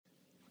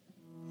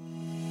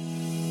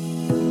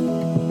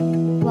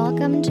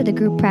Welcome to the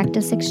Group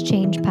Practice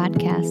Exchange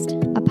podcast,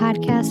 a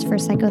podcast for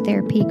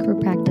psychotherapy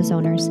group practice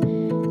owners.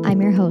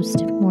 I'm your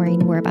host,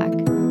 Maureen Werbach.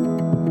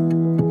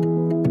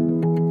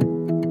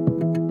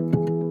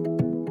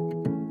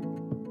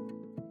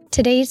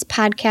 Today's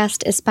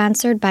podcast is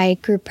sponsored by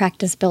Group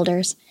Practice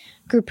Builders.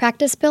 Group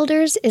Practice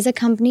Builders is a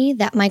company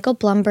that Michael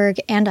Blumberg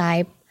and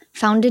I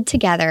founded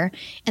together,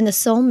 and the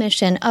sole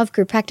mission of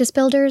Group Practice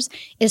Builders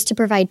is to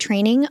provide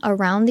training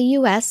around the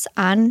U.S.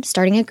 on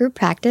starting a group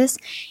practice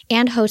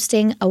and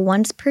hosting a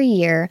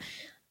once-per-year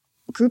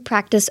Group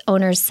Practice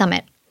Owners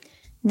Summit.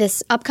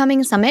 This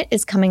upcoming summit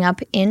is coming up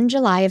in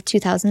July of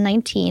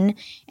 2019,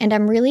 and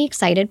I'm really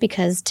excited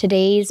because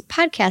today's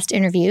podcast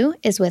interview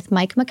is with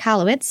Mike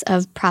Michalowicz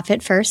of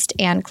Profit First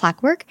and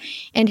Clockwork,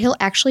 and he'll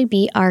actually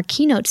be our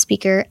keynote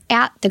speaker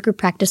at the Group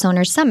Practice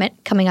Owners Summit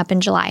coming up in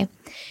July.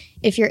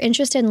 If you're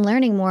interested in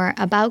learning more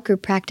about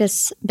Group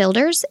Practice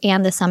Builders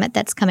and the summit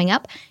that's coming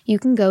up, you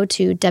can go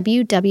to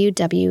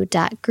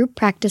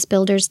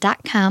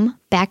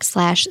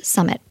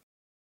www.grouppracticebuilders.com/summit.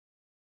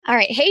 All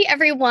right. Hey,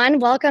 everyone.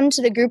 Welcome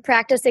to the Group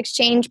Practice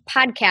Exchange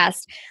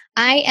podcast.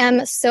 I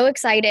am so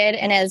excited.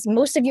 And as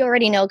most of you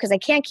already know, because I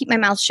can't keep my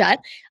mouth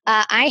shut,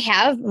 I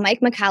have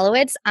Mike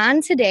Michalowicz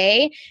on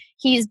today.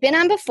 He's been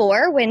on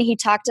before when he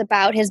talked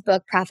about his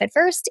book, Profit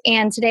First.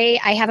 And today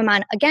I have him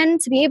on again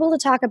to be able to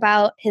talk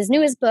about his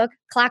newest book,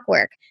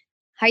 Clockwork.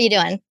 How are you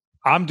doing?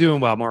 I'm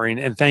doing well, Maureen.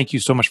 And thank you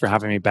so much for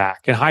having me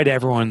back. And hi to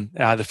everyone,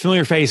 the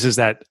familiar faces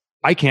that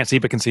I can't see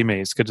but can see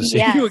me. It's good to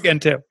see you again,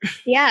 too.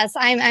 Yes,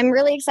 I'm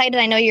really excited.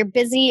 I know you're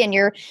busy and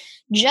you're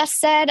just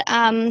said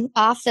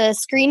off the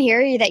screen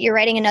here that you're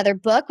writing another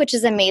book, which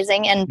is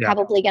amazing and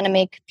probably going to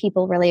make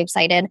people really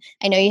excited.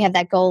 I know you have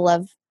that goal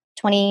of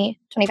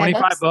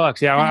 25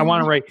 books. Yeah, I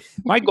want to write.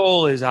 My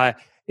goal is to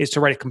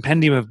write a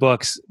compendium of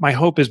books. My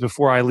hope is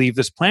before I leave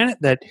this planet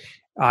that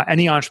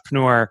any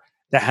entrepreneur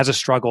that has a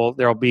struggle,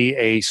 there'll be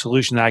a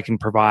solution that I can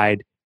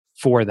provide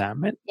for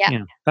them. And,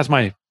 that's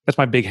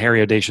my big,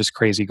 hairy, audacious,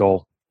 crazy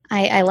goal.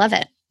 I love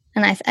it.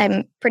 And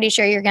I'm pretty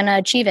sure you're going to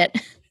achieve it.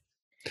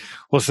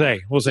 We'll see.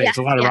 Yeah, it's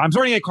a lot of, I'm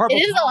starting a cardboard.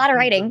 It is a lot of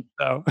writing.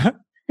 So.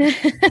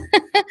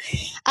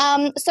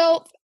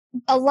 So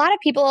a lot of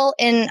people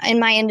in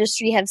my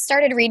industry have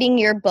started reading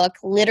your book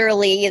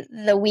literally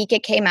the week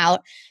it came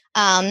out.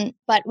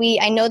 But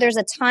I know there's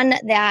a ton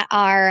that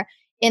are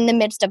in the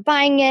midst of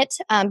buying it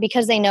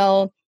because they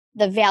know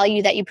the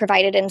value that you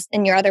provided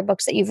in your other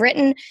books that you've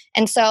written.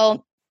 And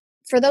so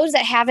for those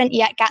that haven't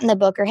yet gotten the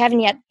book or haven't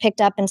yet picked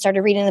up and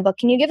started reading the book,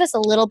 can you give us a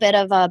little bit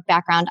of a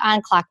background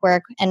on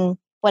Clockwork and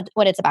what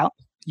it's about?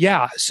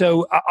 Yeah.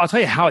 So I'll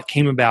tell you how it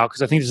came about,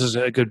 because I think this is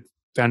a good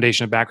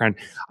foundation of background.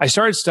 I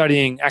started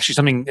studying actually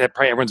something that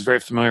probably everyone's very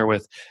familiar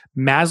with,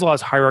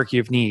 Maslow's hierarchy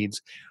of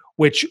needs,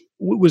 which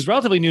was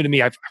relatively new to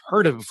me. I've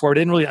heard of it before, but I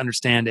didn't really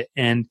understand it.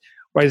 And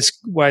what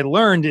I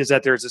learned is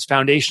that there's this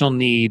foundational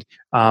need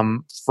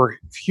for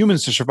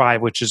humans to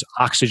survive, which is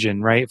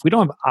oxygen, right? If we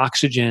don't have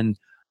oxygen,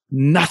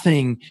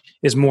 nothing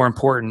is more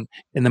important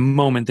in the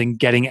moment than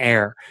getting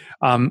air.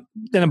 Then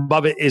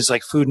above it is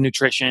like food and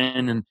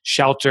nutrition and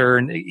shelter,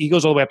 and he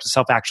goes all the way up to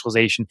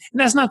self-actualization.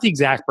 And that's not the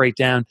exact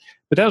breakdown,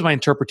 but that was my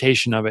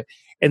interpretation of it.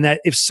 And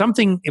that if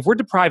we're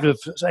deprived of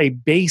a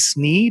base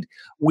need,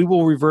 we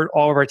will revert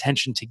all of our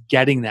attention to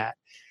getting that.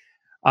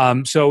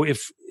 So it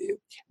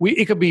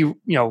could be,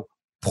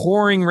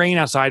 pouring rain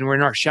outside and we're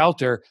in our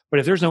shelter, but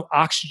if there's no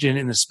oxygen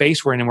in the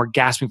space we're in and we're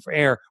gasping for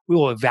air, we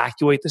will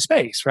evacuate the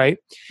space, right?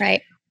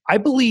 Right. I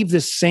believe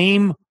the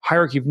same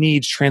hierarchy of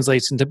needs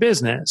translates into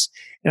business.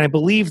 And I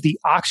believe the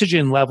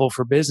oxygen level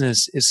for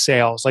business is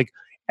sales. Like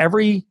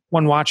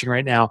everyone watching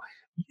right now,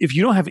 if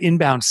you don't have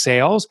inbound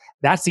sales,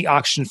 that's the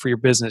oxygen for your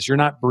business. You're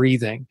not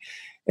breathing.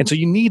 And so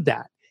you need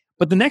that.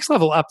 But the next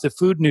level up to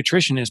food and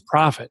nutrition is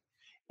profit.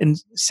 And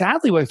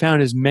sadly, what I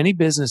found is many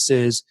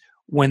businesses,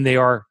 when they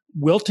are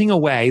wilting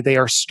away, they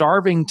are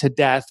starving to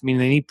death, meaning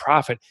they need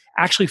profit,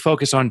 actually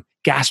focus on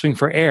gasping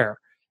for air,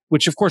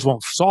 which of course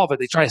won't solve it.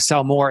 They try to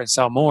sell more, and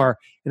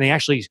they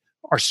actually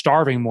are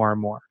starving more and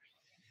more.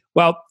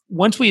 Well,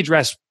 once we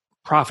address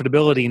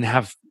profitability and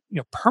have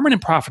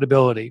permanent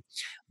profitability,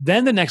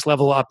 then the next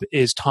level up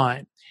is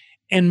time.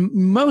 And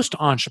most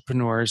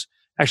entrepreneurs,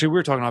 actually, we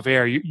were talking off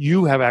air,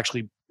 you've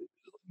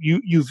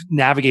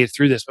navigated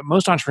through this, but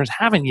most entrepreneurs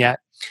haven't yet,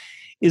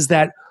 is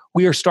that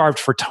we are starved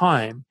for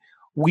time.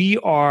 We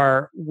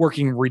are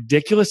working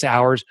ridiculous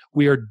hours.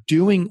 We are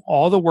doing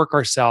all the work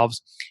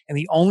ourselves. And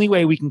the only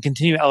way we can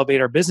continue to elevate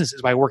our business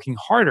is by working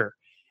harder.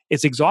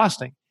 It's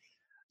exhausting.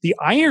 The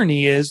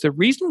irony is the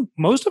reason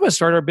most of us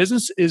start our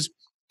business is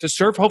to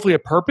serve hopefully a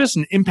purpose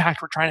and impact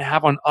we're trying to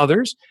have on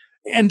others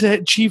and to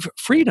achieve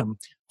freedom,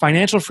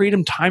 financial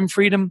freedom, time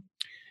freedom,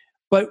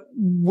 but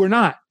we're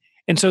not.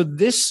 And so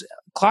this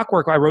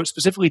Clockwork I wrote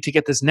specifically to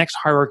get this next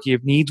hierarchy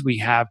of needs we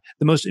have,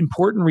 the most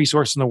important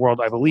resource in the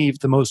world, I believe,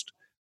 the most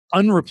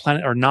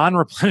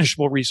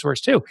non-replenishable resource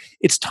too.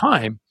 It's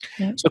time.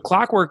 Yeah. So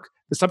Clockwork,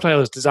 the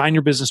subtitle is Design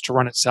Your Business to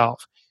Run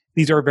Itself.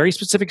 These are very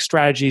specific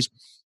strategies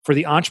for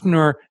the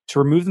entrepreneur to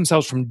remove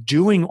themselves from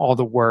doing all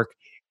the work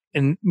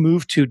and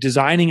move to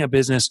designing a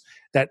business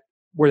that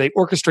where they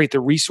orchestrate the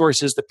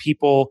resources, the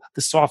people,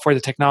 the software,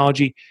 the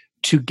technology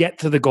to get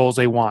to the goals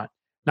they want.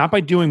 Not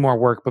by doing more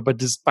work, but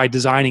by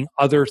designing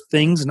other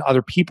things and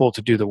other people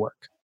to do the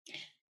work.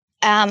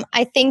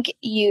 I think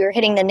you're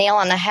hitting the nail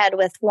on the head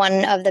with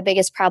one of the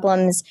biggest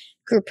problems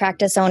group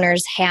practice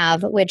owners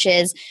have, which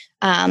is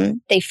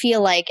they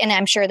feel like, and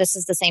I'm sure this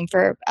is the same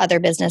for other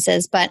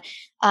businesses, but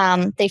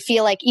they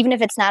feel like even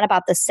if it's not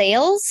about the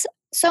sales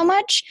so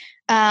much,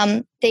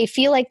 they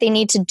feel like they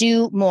need to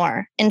do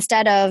more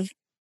instead of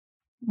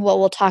what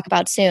we'll talk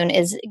about soon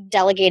is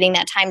delegating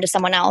that time to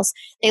someone else.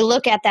 They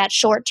look at that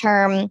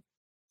short-term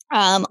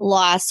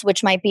loss,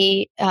 which might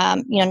be,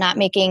 not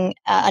making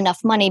enough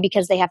money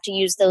because they have to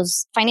use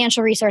those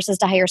financial resources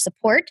to hire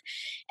support.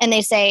 And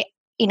they say,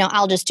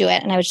 I'll just do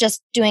it. And I was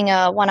just doing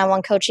a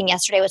one-on-one coaching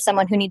yesterday with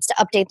someone who needs to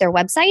update their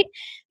website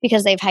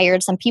because they've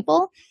hired some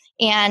people.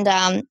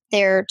 And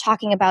they're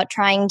talking about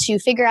trying to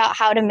figure out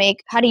how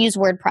to use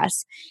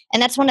WordPress.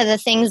 And that's one of the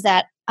things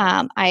that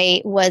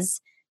I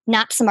was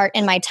not smart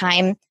in my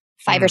time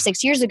 5 or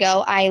 6 years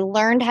ago. I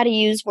learned how to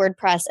use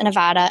WordPress in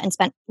Nevada and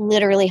spent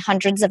literally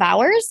hundreds of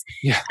hours.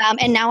 Yeah.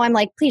 And now I'm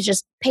like, please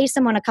just pay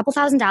someone a couple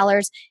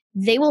 $1,000s.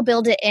 They will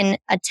build it in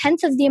a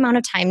tenth of the amount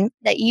of time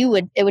that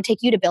it would take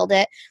you to build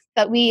it.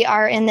 But we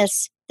are in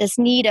this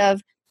need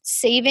of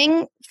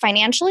saving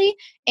financially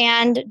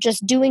and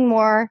just doing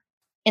more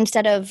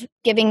instead of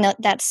giving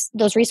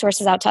those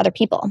resources out to other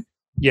people.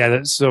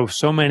 Yeah.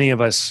 So many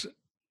of us,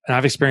 and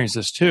I've experienced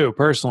this too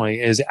personally,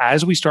 is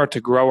as we start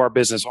to grow our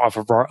business off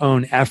of our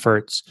own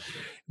efforts,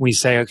 we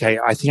say, okay,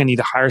 I think I need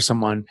to hire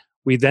someone.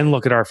 We then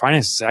look at our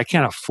finances and say, I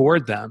can't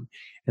afford them.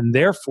 And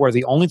therefore,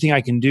 the only thing I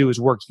can do is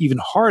work even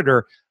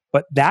harder,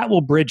 but that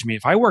will bridge me.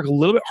 If I work a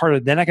little bit harder,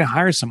 then I can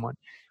hire someone.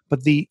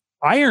 But the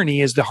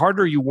irony is the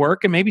harder you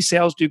work, and maybe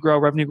sales do grow,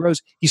 revenue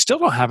grows, you still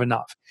don't have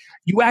enough.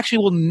 You actually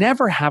will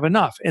never have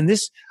enough. And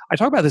I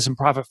talk about this in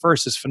Profit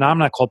First, this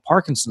phenomenon called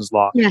Parkinson's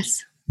Law.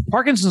 Yes.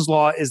 Parkinson's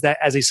Law is that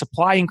as a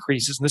supply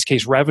increases, in this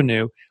case,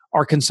 revenue,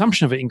 our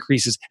consumption of it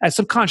increases at a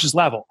subconscious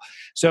level.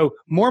 So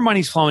more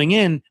money's flowing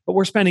in, but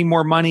we're spending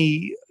more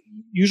money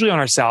usually on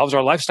ourselves.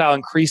 Our lifestyle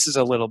increases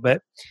a little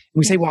bit. And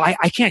we say, well,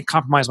 I can't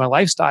compromise my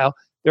lifestyle.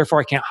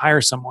 Therefore, I can't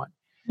hire someone.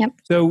 Yep.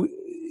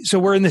 So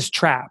we're in this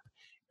trap.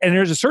 And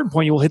there's a certain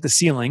point you will hit the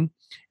ceiling.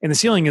 And the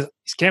ceiling is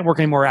you can't work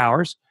any more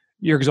hours.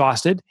 You're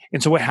exhausted.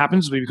 And so what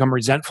happens is we become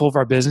resentful of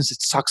our business.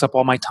 It sucks up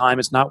all my time.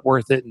 It's not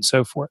worth it, and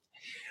so forth.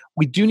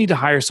 We do need to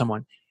hire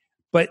someone.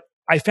 But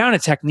I found a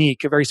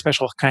technique, a very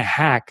special kind of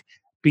hack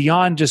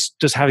beyond just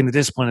having the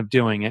discipline of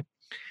doing it.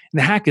 And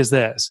the hack is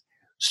this.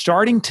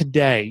 Starting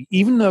today,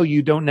 even though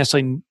you don't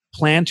necessarily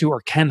plan to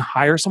or can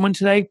hire someone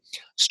today,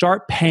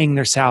 start paying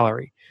their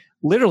salary.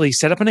 Literally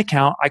set up an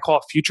account. I call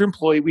it Future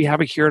Employee. We have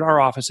it here at our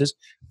offices,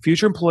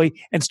 Future Employee,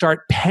 and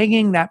start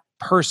paying that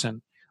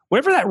person,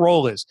 whatever that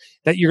role is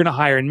that you're going to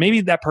hire. And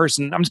maybe that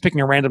person, I'm just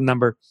picking a random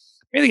number,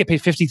 maybe they get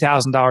paid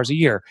 $50,000 a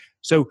year.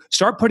 So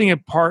start putting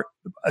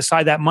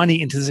aside that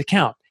money into this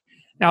account.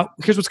 Now,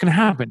 here's what's going to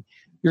happen.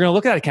 You're going to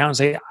look at that account and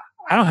say,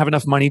 I don't have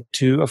enough money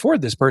to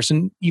afford this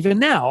person. Even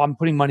now, I'm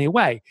putting money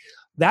away.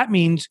 That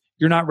means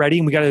you're not ready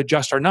and we got to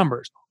adjust our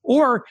numbers.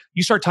 Or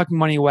you start tucking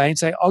money away and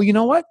say, oh, you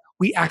know what?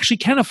 We actually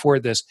can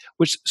afford this,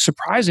 which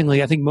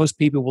surprisingly, I think most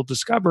people will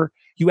discover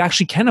you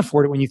actually can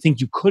afford it when you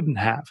think you couldn't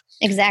have.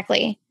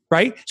 Exactly.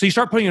 Right? So you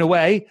start putting it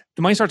away,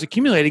 the money starts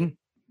accumulating.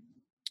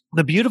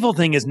 The beautiful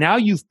thing is now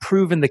you've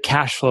proven the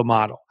cash flow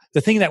model,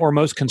 the thing that we're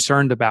most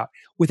concerned about,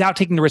 without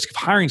taking the risk of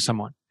hiring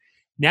someone.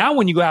 Now,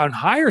 when you go out and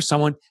hire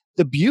someone,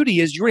 the beauty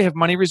is you already have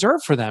money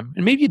reserved for them.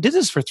 And maybe you did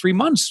this for 3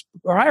 months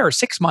or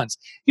 6 months.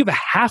 You have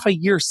a half a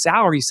year's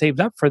salary saved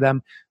up for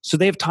them, so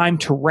they have time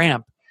to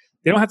ramp.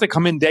 They don't have to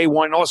come in day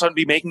one and all of a sudden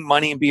be making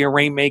money and be a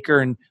rainmaker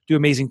and do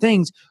amazing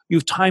things. You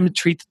have time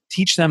to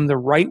teach them the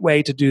right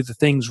way to do the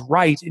things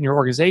right in your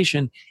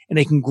organization, and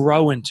they can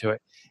grow into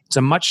it. It's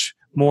a much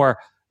more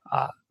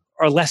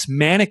or less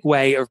manic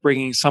way of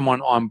bringing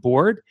someone on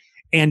board,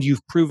 and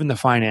you've proven the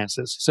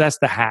finances. So that's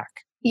the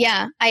hack.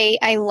 Yeah,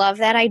 I love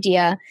that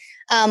idea.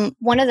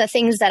 One of the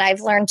things that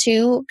I've learned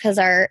too, because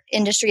our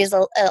industry is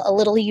a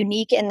little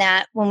unique in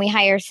that when we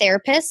hire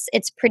therapists,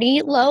 it's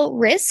pretty low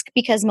risk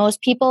because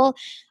most people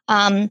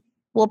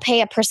will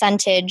pay a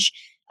percentage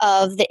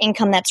of the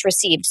income that's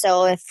received.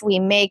 So if we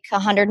make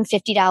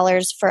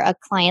 $150 for a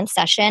client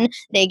session,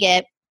 they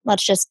get,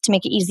 let's just to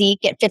make it easy,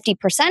 get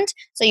 50%.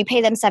 So you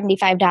pay them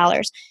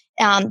 $75.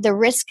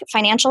 The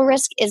financial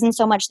risk isn't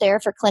so much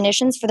there for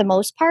clinicians for the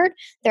most part.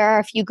 There are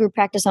a few group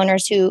practice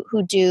owners who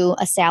do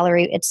a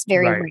salary. It's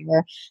very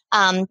rare.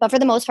 But for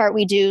the most part,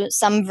 we do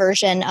some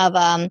version of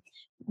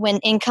when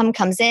income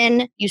comes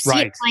in, you see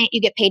a client,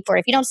 you get paid for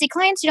it. If you don't see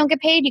clients, you don't get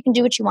paid. You can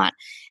do what you want.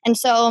 And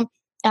so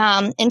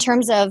in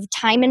terms of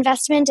time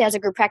investment as a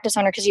group practice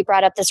owner, because you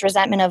brought up this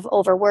resentment of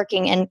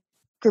overworking and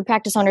group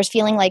practice owners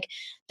feeling like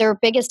their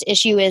biggest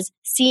issue is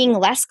seeing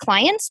less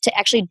clients to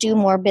actually do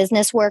more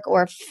business work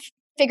or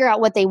figure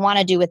out what they want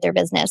to do with their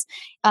business.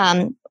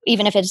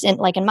 Even if it's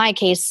like in my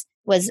case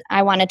was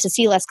I wanted to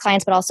see less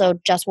clients, but also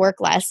just work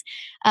less,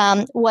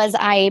 was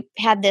I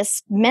had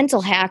this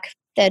mental hack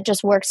that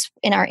just works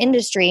in our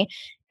industry,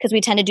 because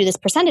we tend to do this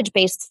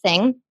percentage-based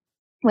thing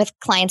with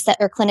clients that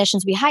or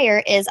clinicians we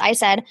hire, is I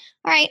said,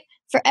 all right,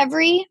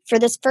 for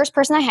this first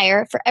person I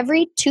hire, for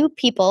every 2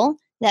 people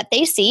that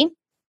they see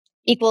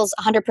equals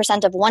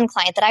 100% of one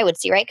client that I would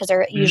see, right? Because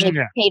they're usually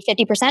paid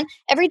 50%.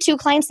 Every 2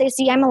 clients they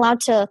see, I'm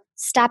allowed to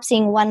stop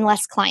seeing one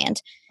less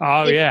client.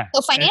 Oh, yeah.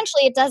 So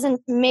financially, it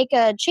doesn't make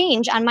a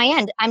change on my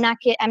end. I'm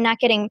not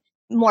getting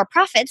more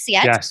profits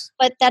yet. Yes.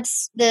 But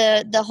that's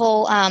the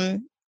whole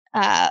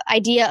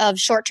idea of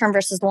short term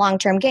versus long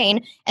term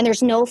gain. And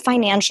there's no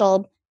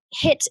financial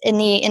hit in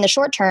the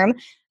short term.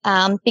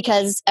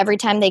 Because every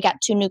time they got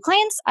 2 new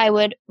clients, I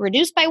would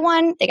reduce by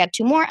 1. They got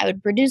 2 more, I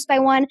would reduce by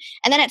 1.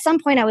 And then at some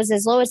point I was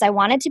as low as I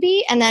wanted to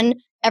be. And then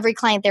every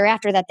client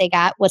thereafter that they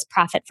got was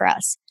profit for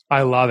us.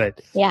 I love it.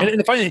 Yeah. And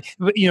the funny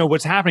thing,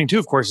 what's happening too,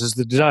 of course, is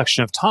the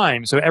deduction of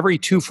time. So every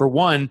 2 for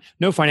 1,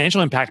 no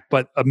financial impact,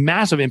 but a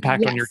massive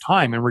impact on your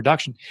time and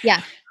reduction.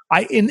 Yeah.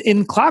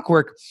 In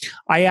Clockwork,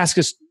 I ask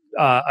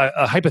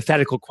a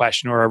hypothetical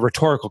question or a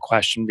rhetorical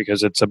question,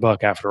 because it's a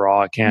book after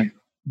all. I can't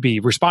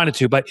be responded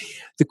to. But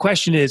the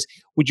question is,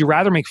 would you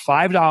rather make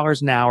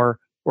 $5 an hour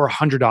or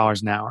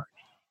 $100 an hour?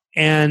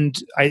 And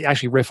I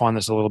actually riff on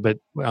this a little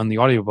bit on the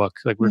audiobook,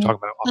 like we were talking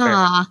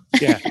about.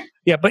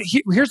 Yeah. But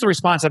here's the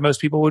response that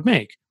most people would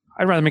make.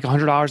 I'd rather make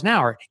 $100 an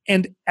hour.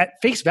 And at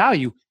face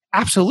value,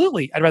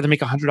 absolutely, I'd rather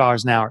make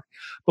 $100 an hour.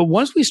 But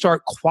once we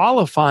start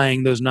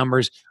qualifying those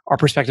numbers, our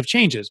perspective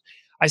changes.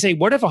 I say,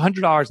 what if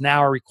 $100 an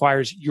hour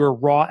requires your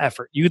raw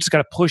effort? You just got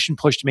to push and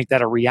push to make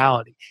that a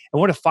reality. And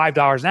what if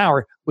 $5 an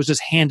hour was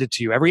just handed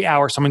to you? Every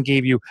hour someone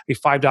gave you a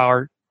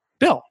 $5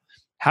 bill.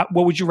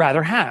 What would you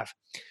rather have?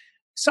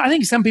 So I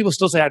think some people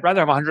still say, I'd rather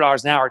have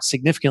 $100 an hour. It's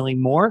significantly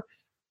more.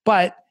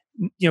 But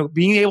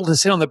being able to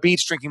sit on the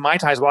beach drinking Mai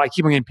Tais while I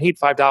keep getting paid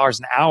 $5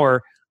 an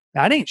hour,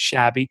 that ain't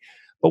shabby.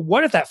 But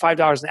what if that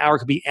 $5 an hour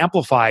could be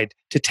amplified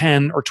to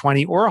 10 or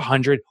 20 or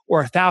 100 or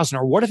 1,000?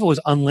 Or what if it was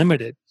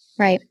unlimited?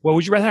 Right. What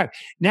would you rather have?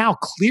 Now,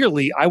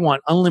 clearly, I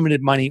want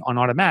unlimited money on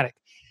automatic.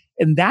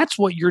 And that's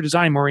what you're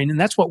designing, Maureen, and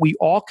that's what we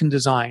all can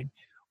design.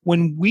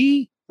 When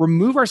we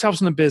remove ourselves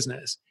from the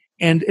business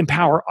and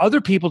empower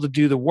other people to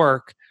do the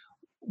work,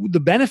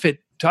 the benefit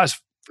to us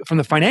from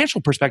the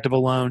financial perspective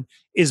alone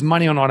is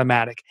money on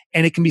automatic,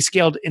 and it can be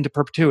scaled into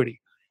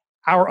perpetuity.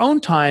 Our own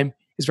time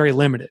is very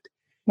limited.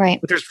 Right.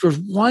 But there's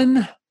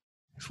one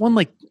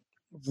like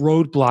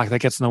roadblock that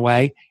gets in the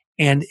way,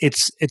 and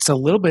it's a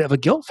little bit of a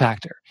guilt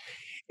factor.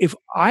 If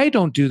I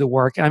don't do the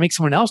work and I make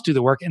someone else do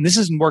the work, and this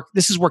is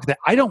work that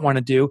I don't want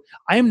to do,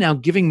 I am now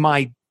giving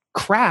my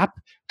crap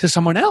to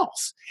someone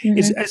else.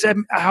 It's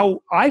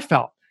how I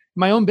felt in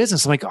my own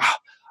business. I'm like,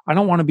 I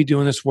don't want to be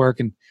doing this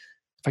work. And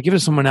if I give it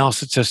to someone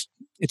else,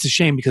 it's a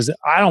shame because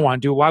I don't want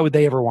to do it. Why would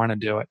they ever want to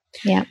do it?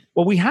 Yeah.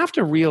 Well, we have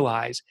to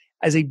realize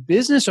as a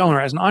business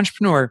owner, as an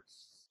entrepreneur,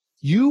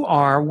 we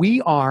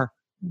are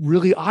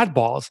really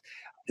oddballs.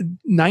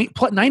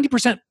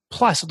 90%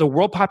 plus of the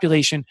world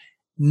population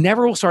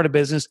never will start a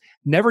business,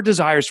 never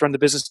desires to run the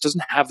business,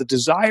 doesn't have the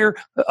desire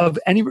of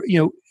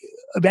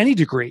any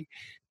degree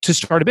to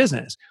start a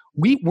business.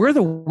 We're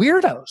the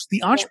weirdos.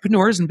 The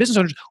entrepreneurs and business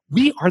owners,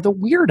 we are the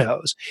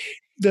weirdos.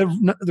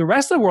 The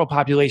rest of the world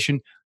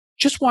population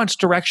just wants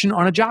direction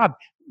on a job.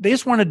 They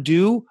just want to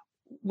do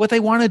what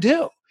they want to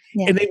do.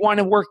 Yeah. And they want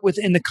to work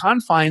within the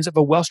confines of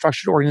a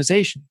well-structured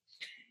organization.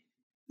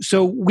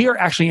 So we are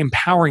actually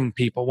empowering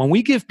people. When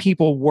we give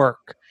people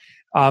work,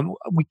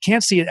 we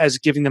can't see it as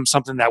giving them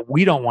something that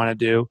we don't want to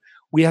do.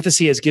 We have to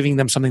see it as giving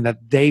them something that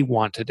they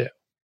want to do.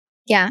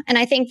 Yeah. And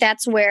I think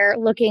that's where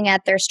looking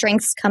at their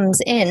strengths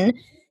comes in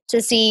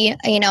to see,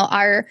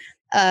 our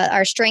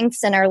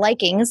strengths and our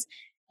likings.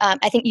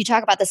 I think you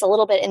talk about this a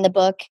little bit in the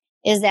book,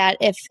 is that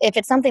if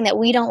it's something that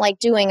we don't like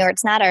doing or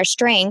it's not our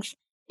strength,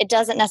 it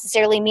doesn't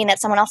necessarily mean that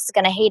someone else is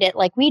going to hate it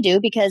like we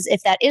do, because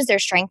if that is their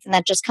strength, and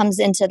that just comes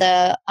into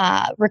the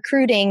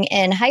recruiting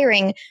and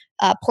hiring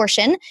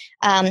portion,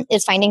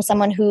 is finding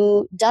someone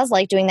who does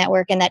like doing that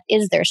work and that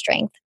is their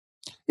strength.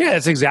 Yeah,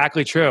 that's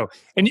exactly true.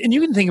 And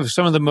you can think of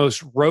some of the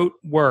most rote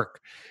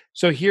work.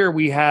 So here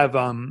we have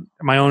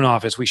my own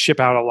office. We ship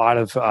out a lot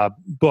of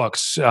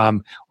books.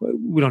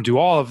 We don't do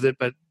all of it,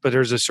 but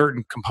there's a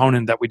certain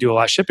component that we do a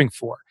lot of shipping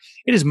for.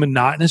 It is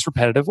monotonous,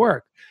 repetitive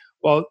work.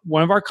 Well,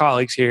 one of our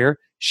colleagues here,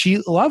 she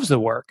loves the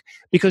work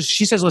because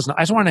she says, listen,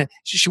 I just want to,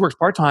 she works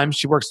part-time.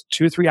 She works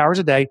 2 or 3 hours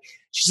a day.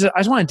 She says, I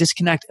just want to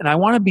disconnect and I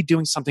want to be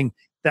doing something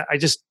that I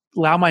just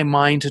allow my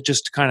mind to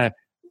just kind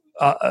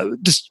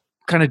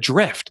of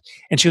drift.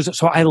 And she goes,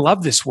 so I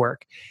love this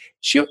work.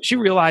 She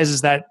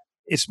realizes that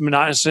it's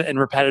monotonous and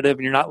repetitive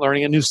and you're not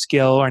learning a new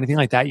skill or anything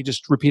like that. You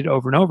just repeat it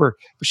over and over.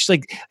 But she's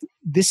like,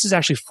 this is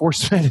actually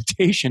forced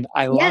meditation.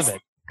 I love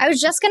it. I was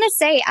just going to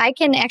say, I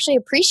can actually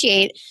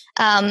appreciate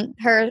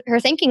her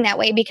thinking that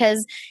way,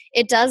 because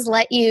it does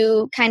let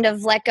you kind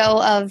of let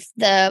go of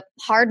the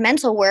hard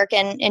mental work.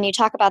 And you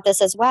talk about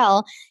this as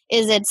well,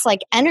 is it's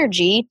like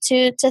energy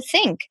to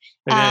think.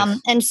 It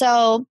is. And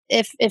so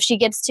if she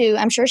gets to,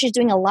 I'm sure she's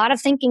doing a lot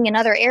of thinking in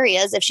other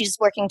areas. If she's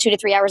working 2 to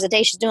 3 hours a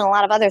day, she's doing a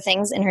lot of other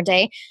things in her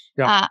day.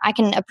 Yeah. I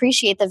can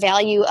appreciate the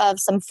value of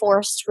some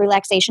forced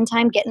relaxation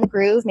time, get in the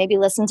groove, maybe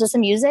listen to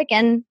some music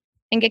and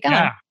get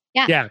going.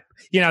 Yeah.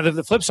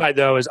 The flip side,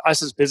 though, is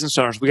us as business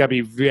owners, we got to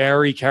be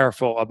very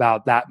careful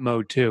about that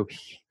mode too,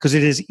 because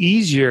it is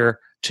easier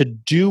to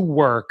do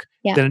work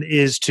than it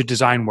is to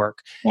design work.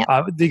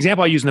 The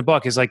example I use in the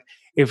book is like,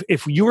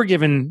 if you were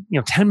given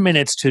 10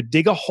 minutes to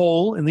dig a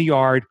hole in the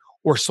yard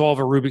or solve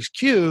a Rubik's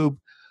Cube,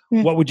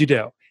 what would you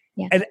do?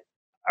 And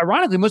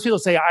ironically, most people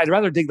say, I'd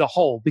rather dig the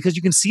hole because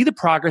you can see the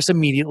progress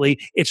immediately.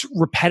 It's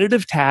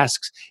repetitive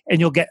tasks and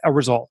you'll get a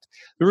result.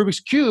 The Rubik's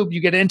Cube, you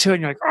get into it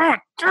and you're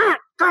like,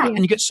 and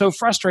you get so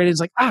frustrated. It's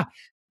like,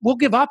 we'll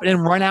give up and then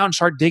run out and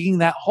start digging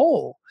that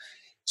hole.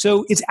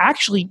 So it's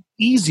actually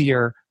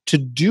easier to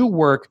do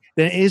work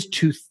than it is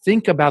to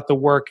think about the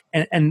work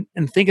and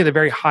think at a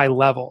very high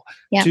level,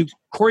 to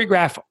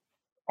choreograph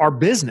our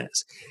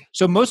business.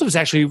 So most of us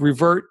actually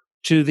revert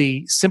to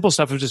the simple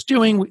stuff of just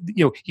doing.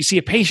 You see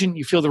a patient,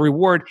 you feel the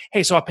reward.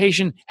 Hey, saw a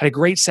patient, had a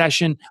great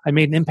session, I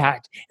made an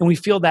impact. And we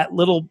feel that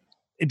little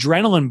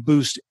adrenaline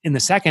boost in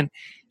the second.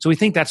 So we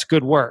think that's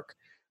good work.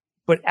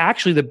 But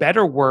actually the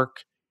better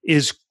work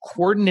is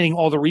coordinating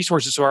all the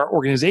resources so our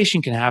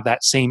organization can have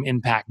that same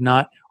impact,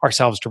 not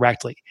ourselves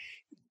directly.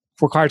 It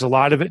requires a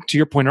lot of it. To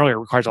your point earlier, it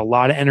requires a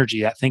lot of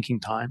energy, that thinking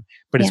time,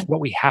 but it's what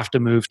we have to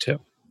move to.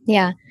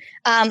 Yeah.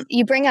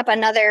 You bring up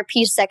another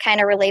piece that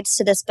kind of relates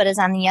to this, but is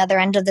on the other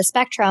end of the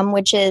spectrum,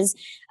 which is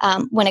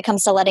when it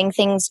comes to letting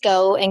things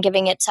go and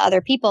giving it to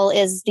other people,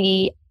 is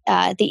the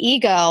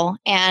ego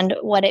and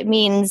what it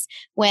means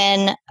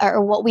when,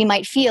 or what we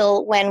might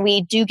feel when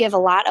we do give a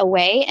lot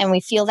away and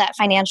we feel that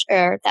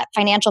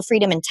financial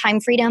freedom and time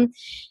freedom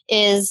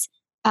is,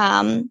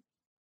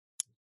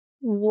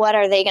 what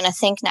are they going to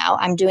think now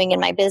I'm doing in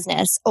my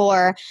business?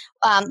 Or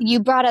you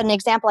brought an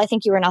example, I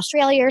think you were in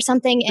Australia or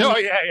something, and all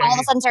of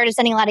a sudden started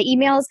sending a lot of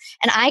emails.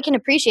 And I can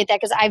appreciate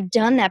that because I've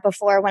done that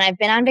before when I've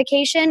been on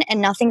vacation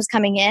and nothing's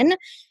coming in.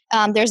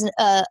 There's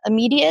an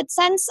immediate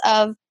sense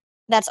of,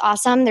 that's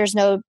awesome. There's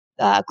no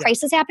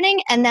crisis happening.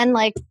 And then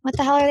like, what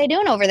the hell are they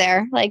doing over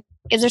there? Like,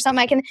 is there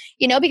something I can,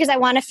 because I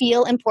want to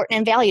feel important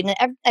and valued.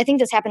 And I think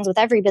this happens with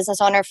every business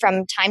owner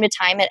from time to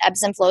time. It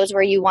ebbs and flows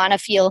where you want to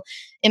feel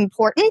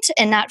important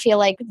and not feel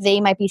like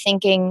they might be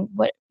thinking,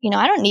 what,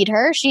 I don't need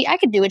her. I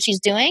could do what she's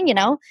doing.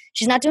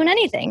 She's not doing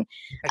anything.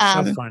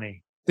 That's so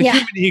funny. The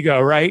human ego,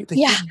 right?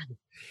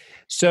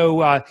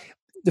 So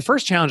the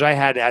first challenge I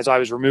had as I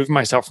was removing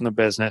myself from the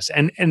business,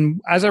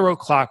 and as I wrote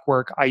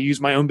Clockwork, I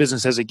used my own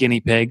business as a guinea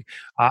pig.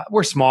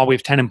 We're small. We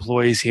have 10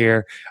 employees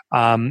here.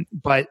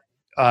 But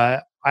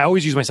I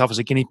always use myself as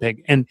a guinea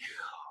pig. And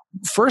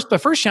the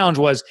first challenge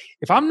was,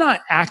 if I'm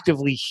not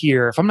actively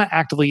here, if I'm not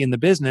actively in the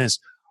business,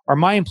 are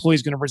my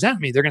employees going to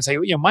resent me? They're going to say,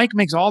 Mike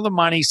makes all the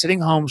money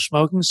sitting home,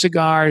 smoking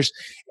cigars,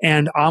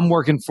 and I'm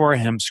working for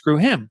him. Screw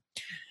him.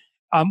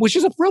 Which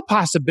is a real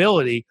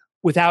possibility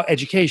without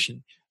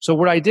education. So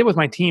what I did with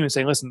my team is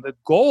saying, listen, the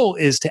goal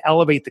is to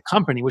elevate the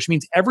company, which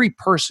means every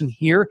person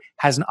here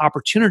has an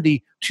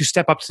opportunity to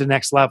step up to the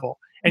next level.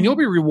 And you'll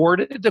be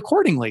rewarded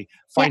accordingly,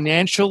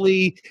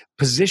 financially,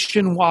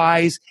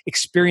 position-wise,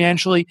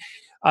 experientially.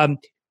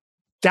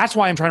 That's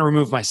why I'm trying to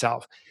remove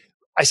myself.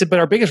 I said, but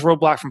our biggest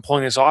roadblock from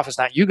pulling this off is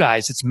not you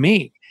guys, it's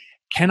me.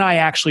 Can I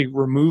actually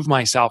remove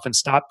myself and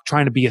stop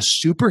trying to be a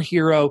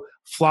superhero,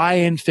 fly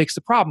in, fix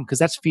the problem? Because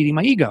that's feeding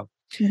my ego.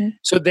 Mm-hmm.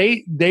 So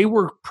they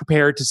were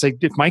prepared to say,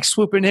 if Mike's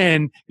swooping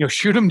in,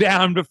 shoot him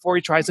down before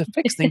he tries to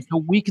fix things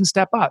so we can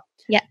step up.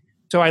 Yeah.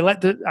 So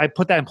I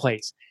put that in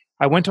place.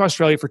 I went to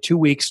Australia for 2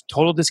 weeks,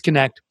 total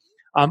disconnect.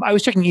 I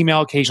was checking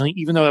email occasionally,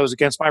 even though that was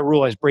against my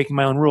rule. I was breaking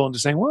my own rule and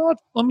just saying, well,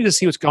 let me just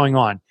see what's going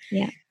on.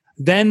 Yeah.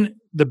 Then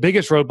the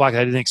biggest roadblock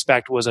I didn't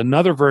expect was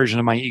another version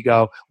of my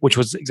ego, which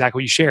was exactly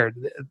what you shared,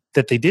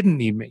 that they didn't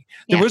need me.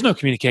 There was no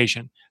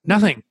communication,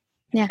 nothing.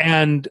 Yeah.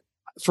 And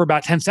for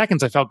about 10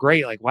 seconds, I felt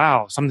great, like,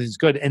 wow, something's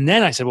good. And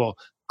then I said, well,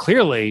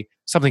 clearly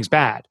something's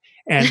bad.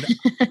 And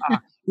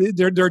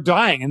they're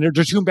dying and they're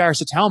too embarrassed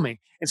to tell me.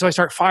 And so I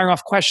start firing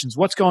off questions.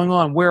 What's going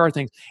on? Where are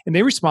things? And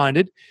they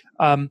responded.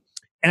 And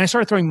I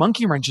started throwing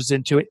monkey wrenches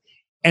into it.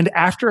 And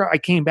after I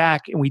came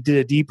back and we did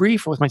a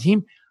debrief with my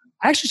team,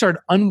 I actually started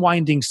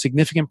unwinding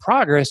significant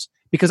progress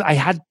because I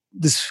had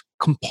this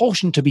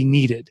compulsion to be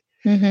needed.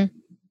 Mm-hmm.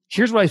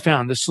 Here's what I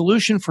found. The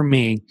solution for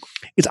me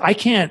is I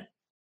can't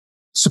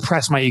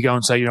suppress my ego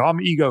and say,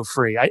 I'm ego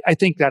free. I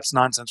think that's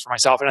nonsense for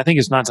myself. And I think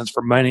it's nonsense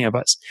for many of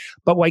us.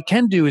 But what I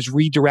can do is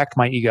redirect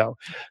my ego.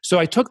 So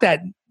I took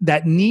that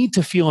need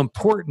to feel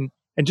important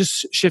and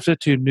just shifted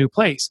it to a new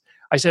place.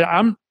 I said,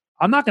 I'm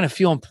not going to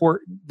feel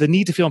the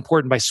need to feel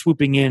important by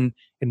swooping in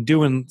and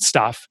doing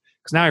stuff.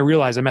 Because now I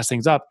realize I mess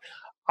things up.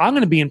 I'm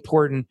going to be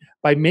important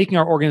by making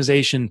our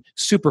organization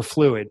super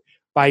fluid,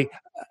 by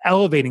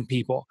elevating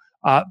people,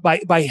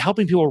 by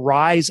helping people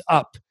rise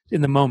up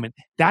in the moment.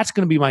 That's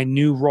going to be my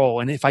new role.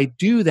 And if I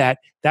do that,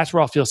 that's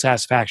where I'll feel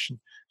satisfaction.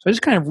 So I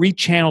just kind of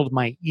rechanneled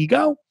my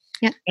ego.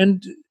 Yeah.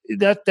 And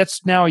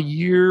that's now a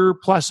year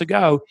plus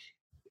ago.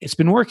 It's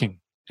been working.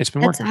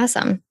 That's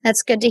awesome.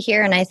 That's good to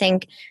hear. And I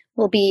think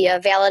will be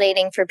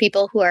validating for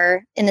people who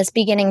are in this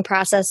beginning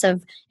process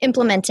of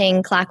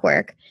implementing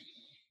Clockwork.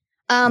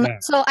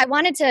 So I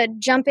wanted to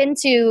jump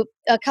into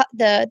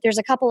there's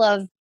a couple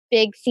of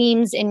big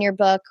themes in your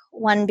book,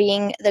 one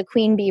being the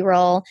queen bee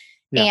role.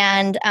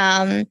 Yeah.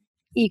 And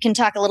you can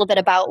talk a little bit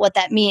about what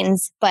that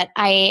means. But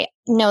I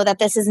know that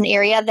this is an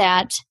area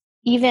that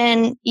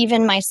even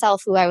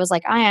myself, who I was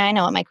like, I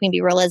know what my queen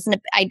bee role is.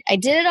 And I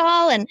did it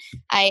all and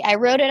I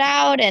wrote it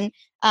out. And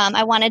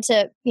I wanted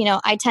to,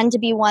 I tend to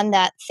be one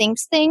that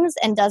thinks things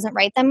and doesn't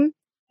write them.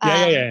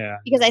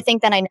 Because I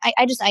think that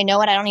I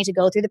know it. I don't need to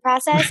go through the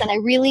process. And I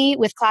really,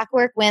 with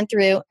Clockwork, went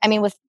through,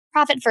 with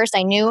Profit First,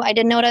 I knew I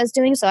didn't know what I was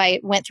doing. So I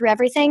went through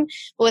everything.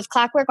 But with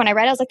Clockwork, when I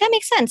read it, I was like, that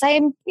makes sense. I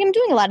am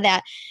doing a lot of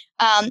that.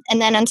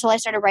 And then until I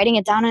started writing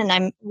it down and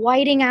I'm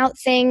whiting out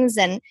things.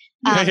 And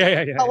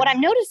but what I'm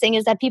noticing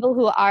is that people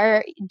who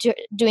are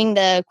doing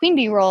the queen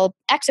bee role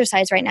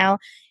exercise right now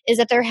is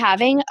that they're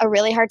having a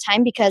really hard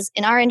time because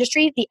in our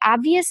industry, the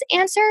obvious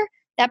answer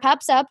that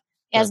pops up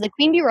as the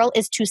queen bee role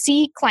is to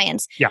see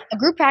clients. Yeah. A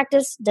group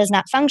practice does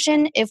not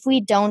function if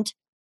we don't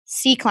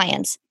see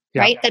clients,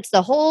 right? That's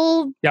the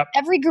whole,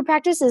 every group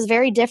practice is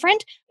very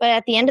different, but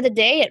at the end of the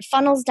day, it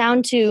funnels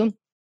down to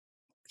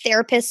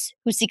therapists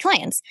who see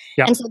clients.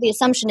 And so the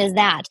assumption is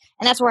that,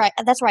 and that's where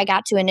I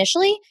got to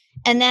initially.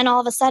 And then all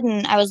of a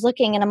sudden I was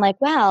looking and I'm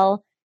like,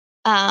 well,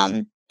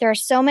 there are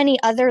so many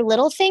other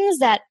little things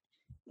that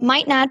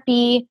might not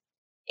be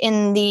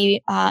in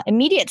the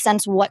immediate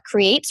sense what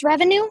creates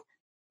revenue,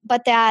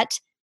 but that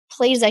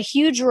plays a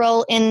huge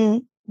role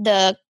in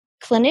the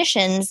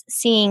clinicians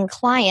seeing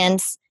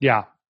clients,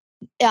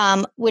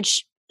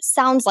 which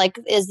sounds like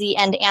is the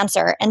end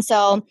answer. And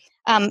so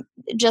I'm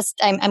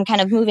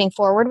kind of moving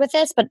forward with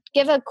this, but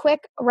give a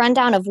quick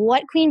rundown of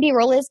what queen bee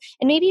role is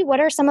and maybe what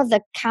are some of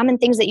the common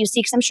things that you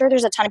see? Because I'm sure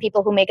there's a ton of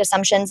people who make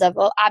assumptions of,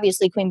 well,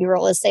 obviously queen bee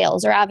role is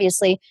sales or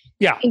obviously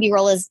queen bee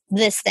role is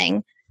this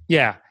thing.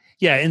 Yeah.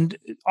 And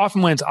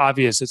often when it's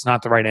obvious, it's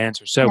not the right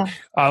answer. So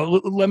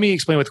let me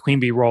explain what the queen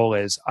bee role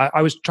is.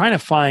 I was trying to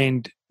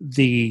find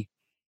the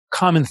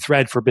common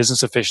thread for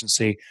business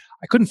efficiency.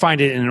 I couldn't find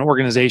it in an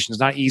organization.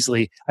 It's not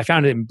easily. I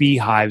found it in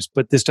beehives,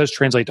 but this does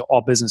translate to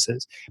all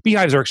businesses.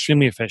 Beehives are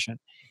extremely efficient.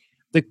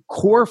 The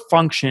core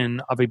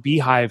function of a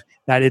beehive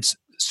that its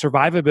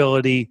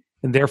survivability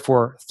and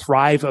therefore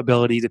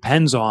thrivability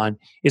depends on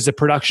is the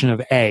production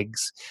of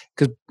eggs.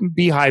 Because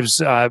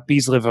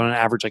bees live on an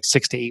average like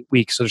 6 to 8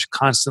 weeks, so there's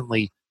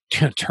constantly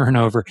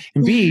turnover.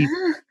 And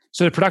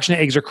so the production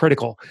of eggs are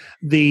critical.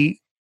 The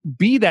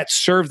bee that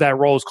served that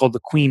role is called the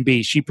queen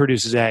bee. She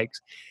produces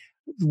eggs.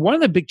 One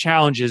of the big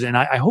challenges, and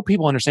I hope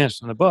people understand this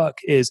from the book,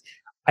 is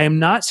I am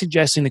not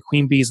suggesting the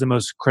queen bee is the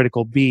most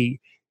critical bee.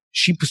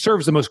 She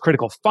serves the most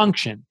critical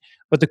function.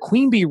 But the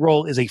queen bee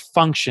role is a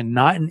function,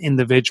 not an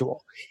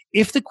individual.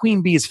 If the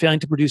queen bee is failing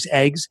to produce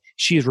eggs,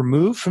 she is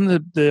removed from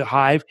the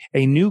hive,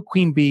 a new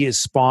queen bee is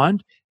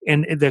spawned,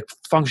 and the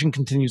function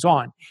continues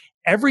on.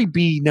 Every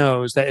bee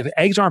knows that if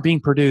eggs aren't being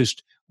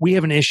produced, we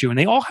have an issue, and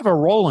they all have a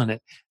role in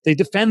it. They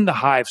defend the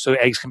hive so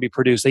eggs can be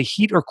produced. They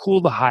heat or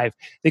cool the hive.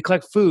 They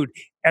collect food.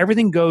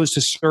 Everything goes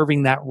to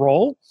serving that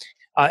role.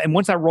 And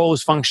once that role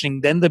is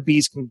functioning, then the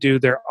bees can do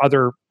their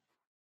other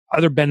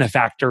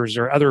benefactors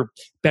or other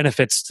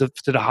benefits to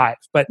the hive.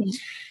 But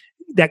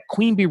that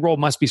queen bee role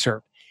must be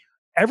served.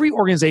 Every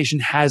organization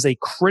has a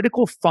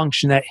critical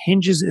function that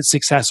hinges its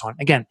success on.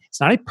 Again,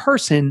 it's not a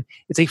person,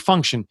 it's a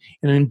function.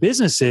 And in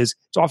businesses,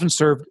 it's often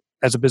served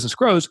as a business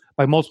grows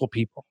by multiple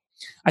people.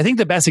 I think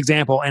the best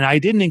example, and I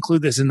didn't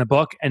include this in the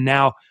book, and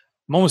now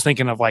I'm almost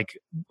thinking of like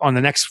on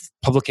the next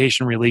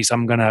publication release,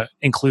 I'm going to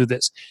include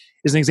this,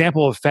 is an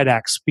example of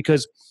FedEx,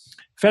 because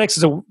FedEx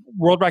is a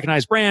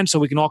world-recognized brand, so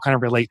we can all kind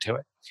of relate to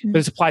it. But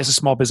it applies to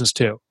small business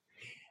too.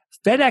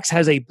 FedEx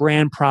has a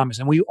brand promise,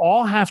 and we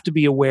all have to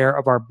be aware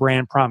of our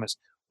brand promise.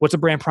 What's a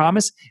brand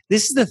promise?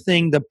 This is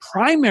the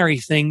primary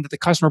thing that the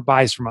customer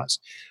buys from us.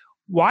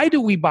 Why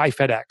do we buy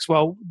FedEx?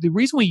 Well, the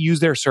reason we use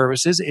their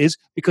services is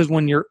because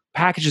when your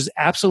package is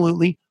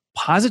absolutely,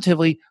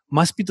 positively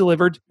must be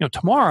delivered,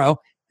 tomorrow,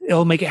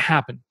 it'll make it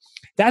happen.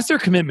 That's their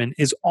commitment,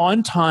 is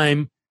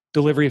on-time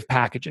delivery of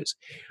packages.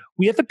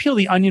 We have to peel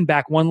the onion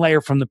back one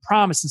layer from the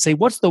promise and say,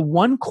 what's the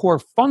one core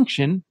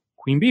function,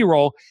 queen bee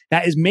role,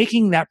 that is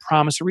making that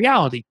promise a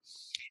reality?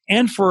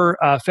 And for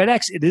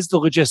FedEx, it is the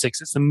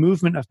logistics. It's the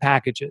movement of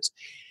packages.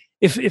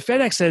 If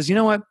FedEx says, you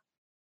know what,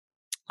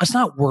 let's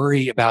not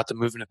worry about the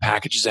movement of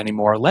packages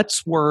anymore.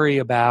 Let's worry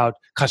about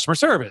customer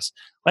service.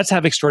 Let's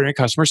have extraordinary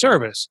customer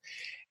service.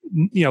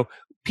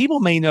 People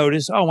may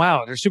notice, oh,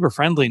 wow, they're super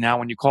friendly now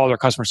when you call their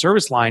customer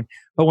service line.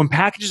 But when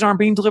packages aren't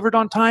being delivered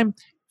on time,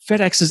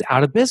 FedEx is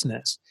out of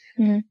business.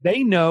 Mm-hmm.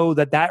 They know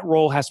that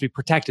role has to be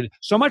protected.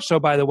 So much so,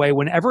 by the way,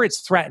 whenever it's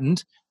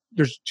threatened,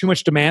 there's too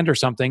much demand or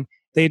something,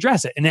 they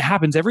address it. And it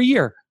happens every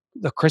year.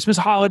 The Christmas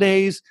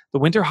holidays, the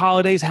winter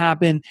holidays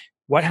happen.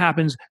 What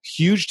happens?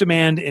 Huge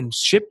demand in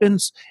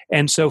shipments.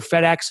 And so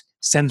FedEx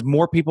sends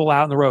more people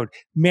out on the road.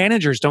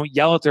 Managers don't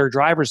yell at their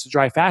drivers to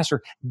drive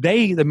faster.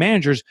 The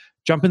managers,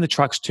 jump in the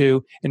trucks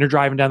too, and they're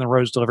driving down the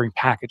roads delivering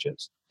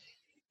packages.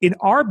 In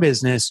our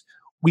business,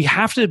 we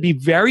have to be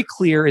very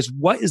clear as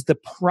what is the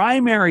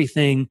primary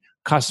thing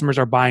customers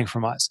are buying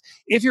from us.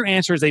 If your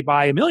answer is they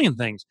buy a million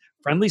things,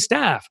 friendly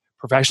staff,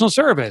 professional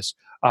service,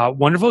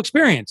 wonderful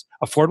experience,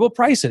 affordable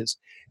prices,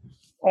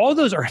 all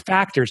those are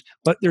factors,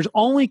 but there's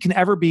only can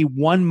ever be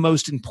one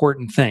most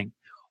important thing.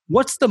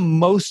 What's the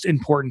most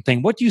important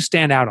thing? What do you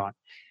stand out on?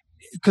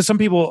 Because some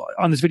people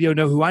on this video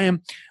know who I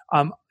am.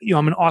 I'm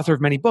an author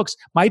of many books.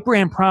 My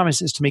brand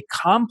promise is to make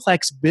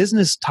complex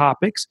business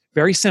topics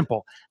very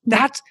simple.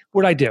 That's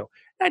what I do.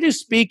 I do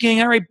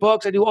speaking, I write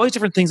books, I do all these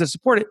different things that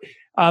support it.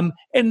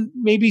 And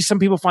maybe some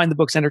people find the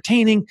books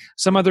entertaining.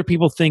 Some other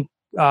people think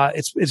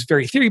it's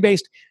very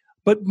theory-based.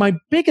 But my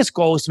biggest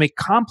goal is to make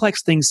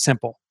complex things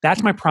simple.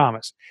 That's my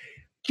promise.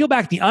 Peel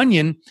back the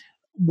onion.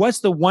 What's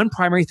the one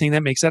primary thing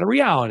that makes that a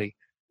reality?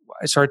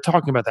 I started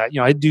talking about that.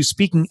 I do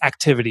speaking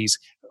activities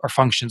or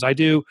functions. I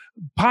do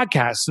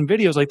podcasts and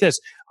videos like this.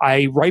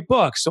 I write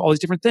books, so all these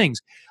different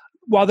things.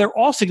 While they're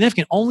all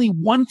significant, only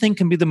one thing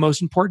can be the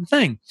most important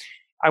thing.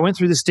 I went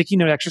through the sticky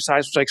note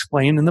exercise, which I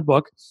explained in the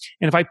book.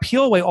 And if I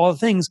peel away all the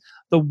things,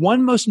 the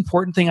one most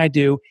important thing I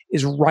do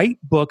is write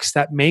books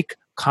that make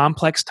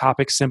complex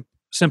topics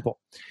simple.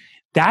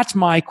 That's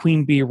my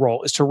queen bee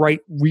role, is to write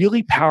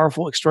really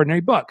powerful,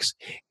 extraordinary books.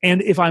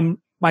 And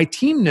my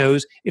team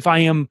knows if I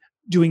am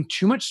doing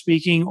too much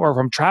speaking or if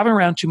I'm traveling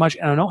around too much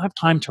and I don't have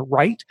time to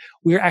write,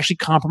 we're actually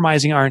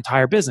compromising our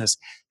entire business.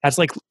 That's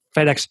like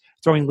FedEx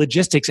throwing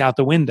logistics out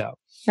the window.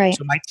 Right.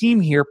 So my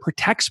team here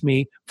protects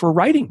me for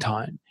writing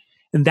time.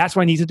 And that's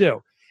what I need to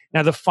do.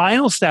 Now, the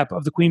final step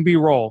of the queen bee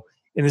role,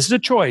 and this is a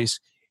choice,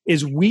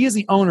 is we as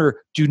the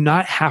owner do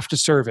not have to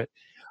serve it.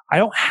 I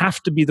don't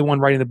have to be the one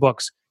writing the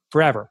books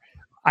forever.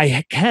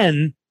 I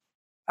can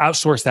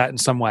outsource that in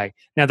some way.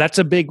 Now, that's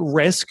a big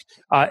risk,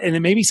 and it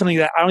may be something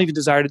that I don't even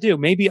desire to do.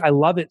 Maybe I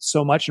love it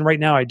so much, and right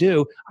now I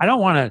do. I don't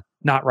want to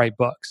not write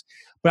books,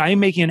 but I am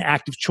making an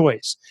active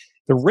choice.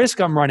 The risk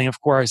I'm running,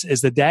 of course,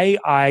 is the day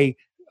I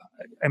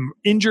am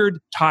injured,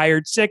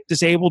 tired, sick,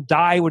 disabled,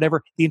 die,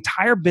 whatever, the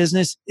entire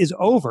business is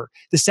over.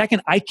 The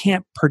second I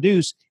can't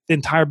produce, the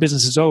entire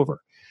business is over.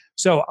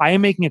 So I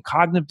am making a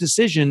cognitive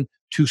decision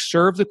to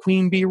serve the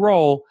queen bee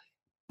role,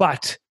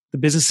 but the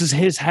business's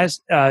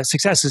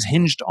success is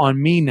hinged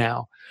on me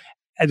now.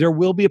 And there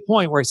will be a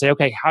point where I say,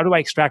 okay, how do I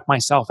extract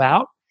myself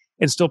out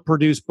and still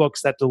produce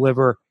books that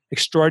deliver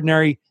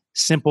extraordinary,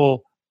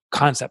 simple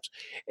concepts?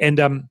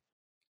 And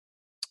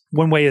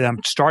one way that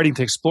I'm starting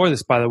to explore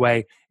this, by the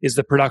way, is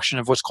the production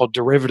of what's called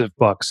derivative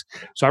books.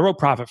 So I wrote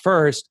Profit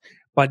First,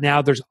 but now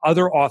there's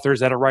other authors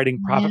that are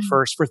writing Profit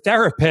First for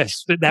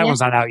therapists. That one's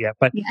not out yet,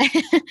 but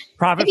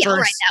Profit Maybe First. I'll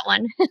write that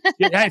one.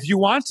 Yeah, if you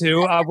want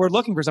to, we're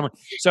looking for someone.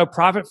 So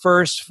Profit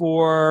First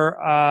for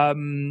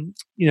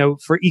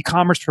for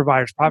e-commerce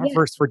providers, Profit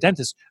First for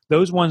dentists.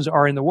 Those ones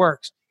are in the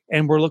works,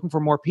 and we're looking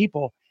for more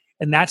people.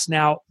 And that's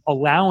now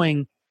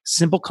allowing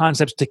simple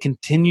concepts to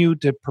continue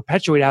to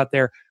perpetuate out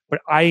there. But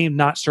I am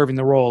not serving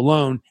the role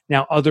alone.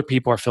 Now other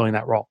people are filling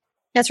that role.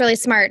 That's really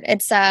smart.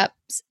 It's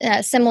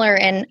similar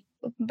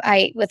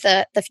with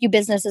the few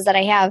businesses that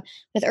I have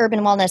with urban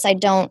wellness. I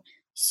don't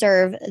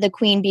serve the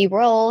queen bee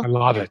role. I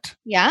love it.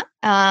 Yeah,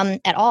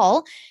 at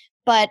all.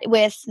 But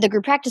with the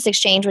group practice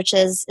exchange, which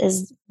is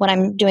what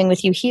I'm doing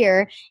with you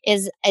here,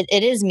 it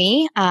is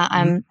me.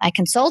 I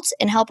consult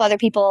and help other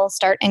people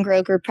start and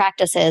grow group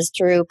practices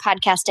through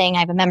podcasting. I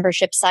have a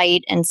membership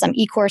site and some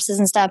e-courses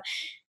and stuff.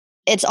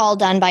 It's all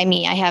done by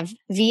me. I have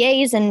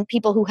VAs and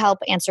people who help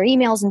answer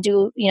emails and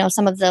do,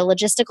 some of the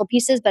logistical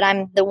pieces, but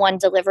I'm the one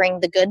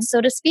delivering the goods,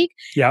 so to speak.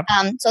 Yeah.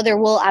 So there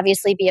will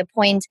obviously be a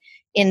point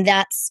in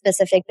that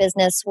specific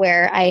business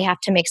where I have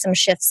to make some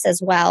shifts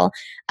as well.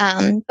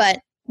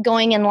 But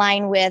going in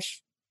line with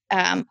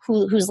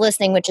who's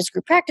listening, which is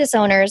group practice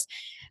owners,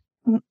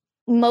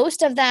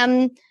 most of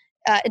them,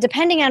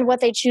 depending on what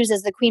they choose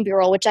as the queen bee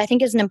role, which I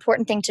think is an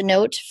important thing to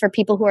note for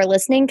people who are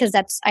listening, because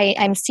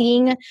I'm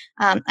seeing,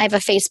 I have a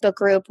Facebook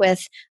group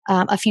with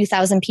a few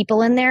thousand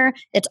people in there.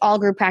 It's all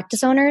group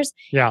practice owners.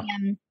 Yeah.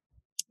 And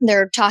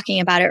they're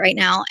talking about it right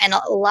now. And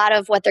a lot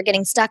of what they're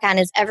getting stuck on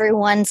is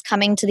everyone's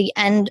coming to the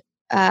end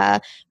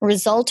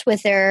result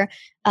with their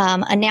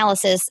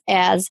analysis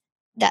as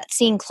that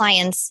seeing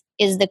clients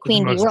is the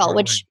queen bee role,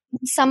 which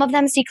some of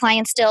them see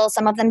clients still,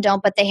 some of them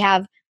don't, but they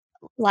have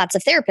lots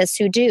of therapists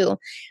who do.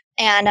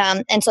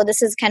 And so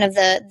this is kind of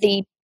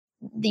the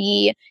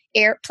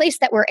place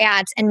that we're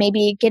at, and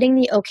maybe getting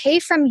the okay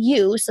from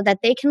you so that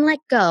they can let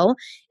go,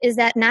 is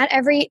that not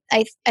every,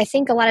 I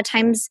think a lot of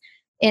times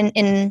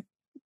in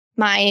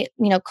my,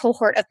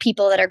 cohort of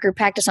people that are group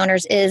practice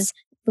owners is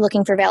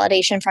looking for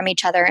validation from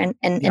each other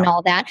and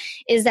all that,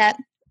 is that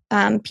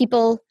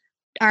people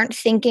aren't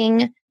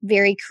thinking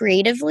very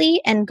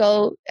creatively and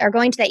are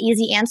going to that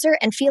easy answer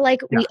and feel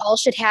like we all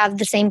should have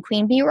the same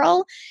queen bee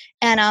role.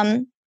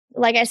 And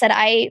like I said,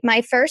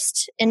 my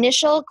first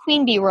initial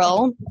queen bee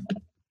role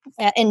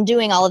in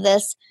doing all of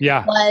this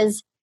Yeah.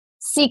 was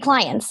see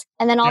clients.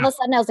 And then all of a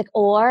sudden I was like,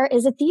 or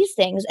is it these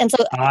things? And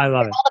so I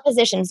love it. all the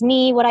positions,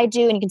 me, what I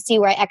do, and you can see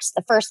where I X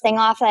the first thing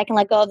off that I can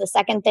let go of, the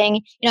second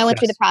thing. I went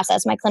through the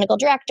process, my clinical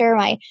director,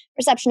 my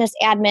receptionist,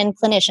 admin,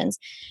 clinicians.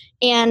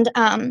 And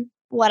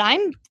what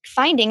I'm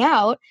finding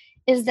out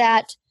is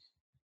that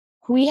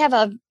we have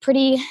a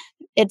pretty,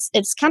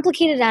 it's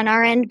complicated on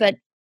our end, but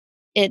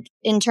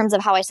in terms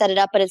of how I set it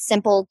up, but it's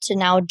simple to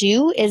now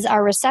do, is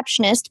our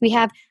receptionist. We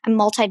have a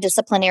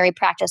multidisciplinary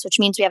practice, which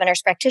means we have a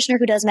nurse practitioner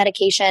who does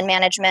medication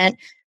management,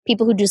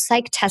 people who do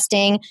psych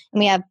testing, and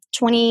we have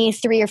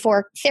 23 or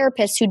 4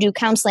 therapists who do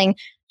counseling,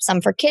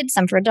 some for kids,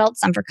 some for adults,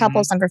 some for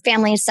couples, some for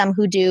families, some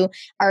who do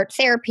art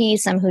therapy,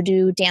 some who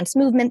do dance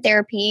movement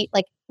therapy,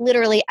 like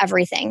literally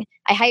everything.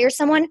 I hire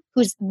someone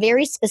who's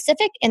very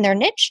specific in their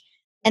niche,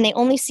 and they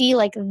only see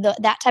like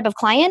that type of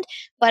client,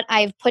 but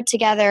I've put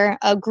together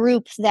a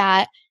group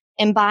that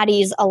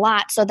embodies a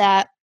lot so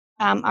that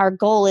our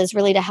goal is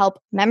really to help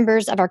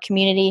members of our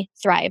community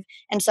thrive.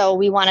 And so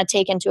we want to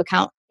take into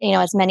account,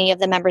 as many of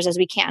the members as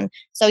we can.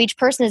 So each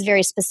person is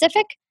very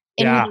specific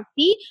in who they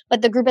see,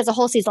 but the group as a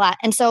whole sees a lot.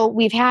 And so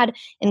we've had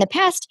in the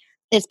past,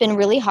 it's been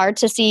really hard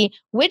to see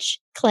which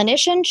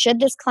clinician should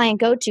this client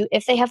go to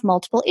if they have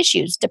multiple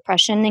issues,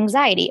 depression,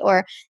 anxiety,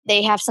 or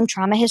they have some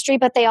trauma history,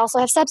 but they also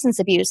have substance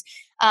abuse.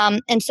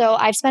 And so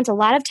I've spent a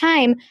lot of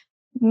time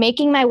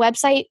making my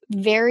website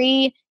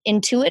very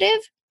intuitive,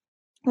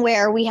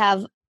 where we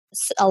have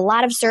a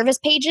lot of service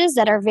pages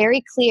that are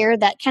very clear,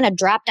 that kind of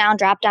drop down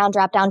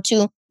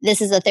to,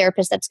 this is a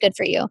therapist that's good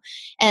for you.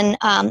 And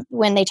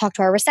when they talk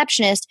to our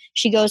receptionist,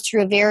 she goes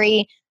through a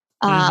very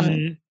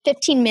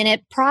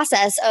 15-minute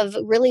process of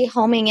really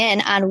homing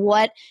in on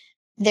what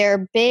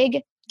their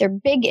big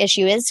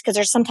issue is, because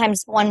there's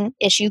sometimes one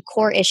issue,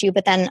 core issue,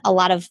 but then a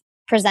lot of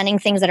presenting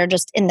things that are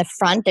just in the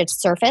front, that's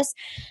surface.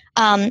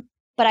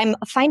 But I'm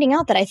finding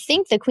out that I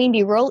think the Queen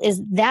Bee role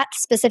is that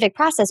specific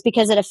process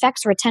because it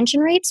affects retention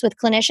rates with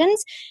clinicians,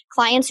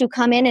 clients who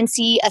come in and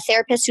see a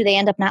therapist who they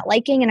end up not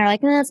liking and are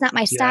like, no, that's not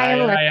my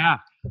style.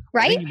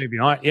 Right? Maybe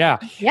not. Yeah.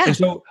 Yeah. And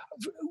so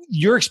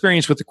your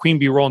experience with the Queen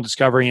Bee role and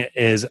discovering it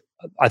is,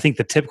 I think,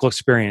 the typical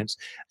experience.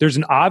 There's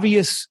an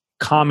obvious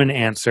common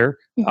answer.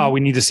 We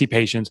need to see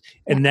patients.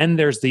 And then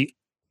there's the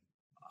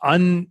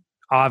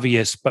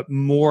unobvious, but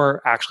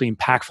more actually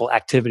impactful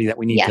activity that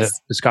we need to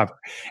discover.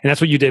 And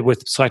that's what you did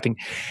with selecting.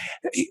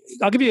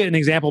 I'll give you an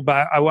example,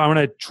 but I want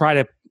to try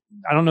to,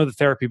 I don't know the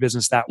therapy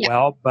business that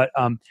well, but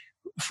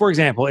for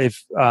example,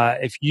 if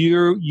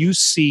you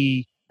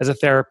see, as a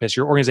therapist,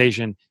 your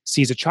organization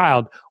sees a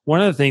child,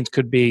 one of the things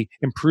could be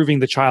improving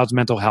the child's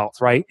mental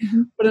health, right?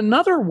 But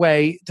another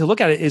way to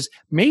look at it is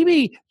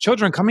maybe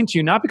children are coming to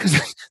you not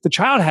because the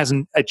child has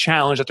a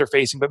challenge that they're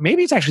facing, but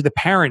maybe it's actually the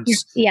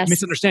parents'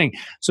 misunderstanding.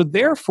 So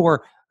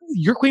therefore,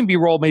 your Queen Bee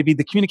role may be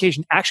the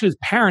communication actually with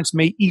parents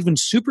may even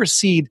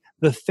supersede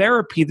the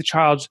therapy the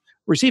child's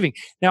receiving.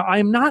 Now,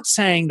 I'm not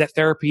saying that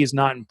therapy is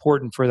not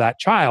important for that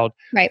child.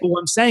 Right. But what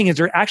I'm saying is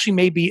there actually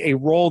may be a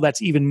role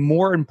that's even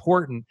more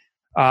important,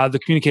 the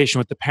communication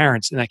with the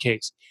parents in that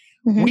case.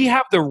 We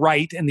have the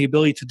right and the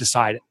ability to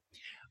decide it.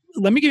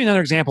 Let me give you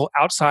another example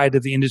outside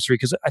of the industry,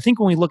 because I think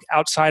when we look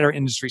outside our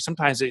industry,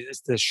 sometimes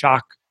it's the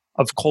shock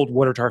of cold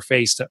water to our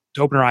face to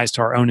open our eyes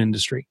to our own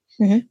industry.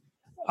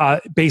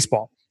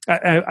 Baseball.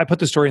 I put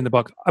the story in the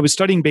book. I was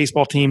studying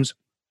baseball teams,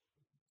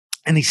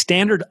 and the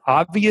standard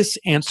obvious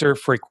answer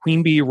for a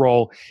Queen Bee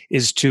role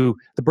is the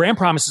brand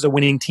promise is a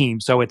winning team.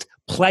 So it's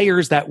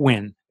players that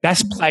win,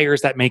 best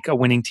players that make a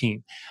winning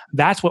team.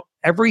 That's what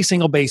every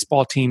single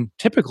baseball team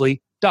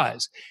typically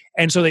does.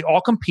 And so they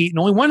all compete, and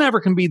only one ever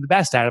can be the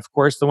best at it, of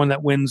course, the one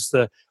that wins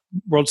the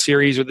World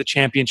Series or the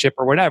championship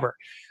or whatever.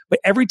 But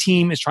every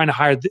team is trying to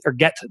hire or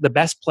get the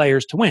best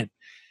players to win.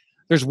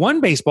 There's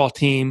one baseball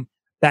team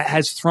that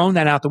has thrown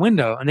that out the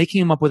window, and they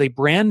came up with a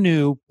brand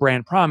new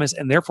brand promise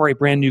and therefore a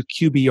brand new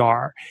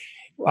QBR.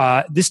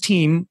 This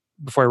team,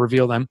 before I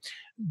reveal them,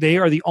 they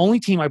are the only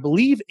team, I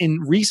believe, in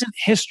recent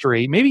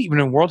history, maybe even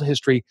in world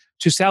history,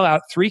 to sell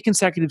out 3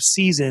 consecutive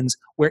seasons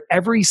where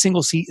every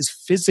single seat is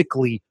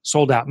physically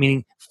sold out,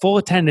 meaning full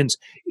attendance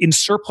in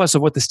surplus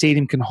of what the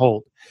stadium can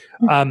hold.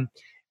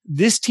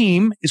 This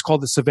team is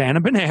called the Savannah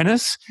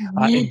Bananas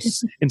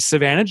in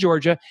Savannah,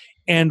 Georgia.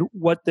 And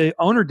what the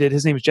owner did,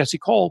 his name is Jesse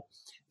Cole,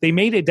 they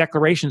made a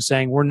declaration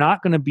saying, we're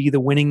not going to be the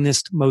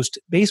winningest most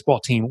baseball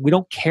team. We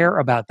don't care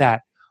about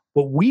that.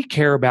 What we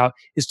care about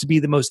is to be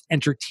the most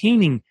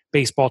entertaining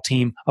baseball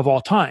team of all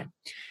time.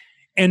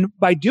 And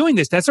by doing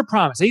this, that's a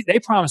promise. They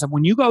promise that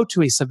when you go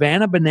to a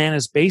Savannah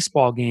Bananas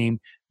baseball game,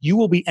 you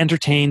will be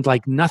entertained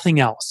like nothing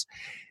else.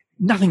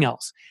 Nothing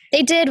else.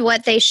 They did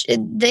what they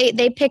should.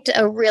 They picked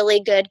a really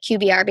good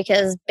QBR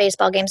because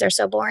baseball games are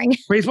so boring.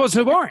 Baseball is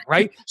so boring,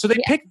 right? So they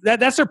picked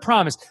that. That's their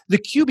promise. The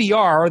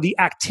QBR, or the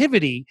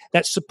activity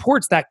that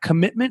supports that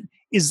commitment,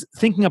 is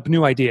thinking up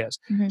new ideas.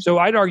 So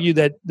I'd argue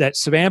that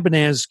Savannah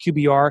Bananas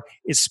QBR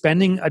is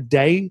spending a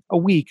day a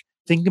week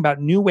thinking about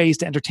new ways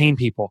to entertain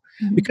people.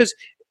 Because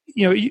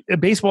a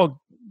baseball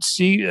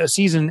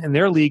season in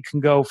their league can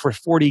go for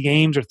 40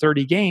 games or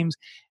 30 games.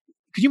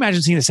 could you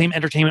imagine seeing the same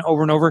entertainment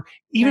over and over?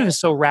 Even if it's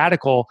so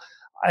radical,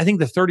 I think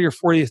the 30th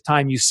or 40th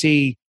time you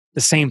see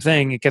the same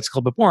thing, it gets a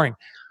little bit boring.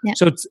 Yeah.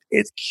 So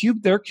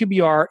their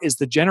QBR is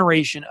the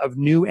generation of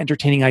new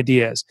entertaining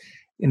ideas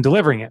in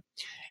delivering it.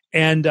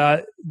 And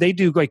they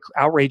do like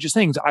outrageous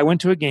things. I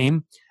went to a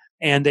game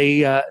and they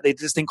did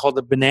this thing called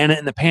the banana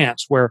in the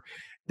pants, where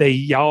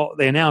they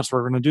announce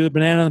we're going to do the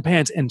banana in the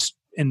pants,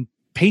 and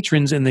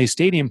patrons in the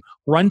stadium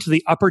run to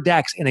the upper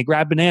decks and they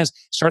grab bananas,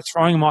 start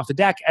throwing them off the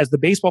deck as the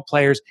baseball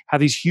players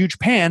have these huge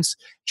pants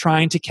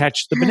trying to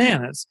catch the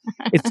bananas.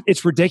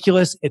 It's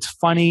ridiculous. It's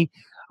funny.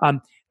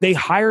 They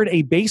hired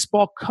a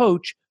baseball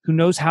coach who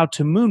knows how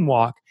to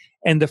moonwalk.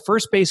 And the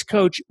first base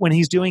coach, when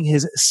he's doing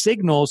his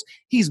signals,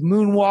 he's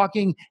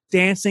moonwalking,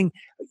 dancing.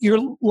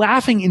 You're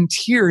laughing in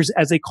tears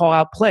as they call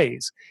out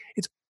plays.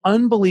 It's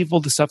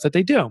unbelievable the stuff that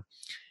they do.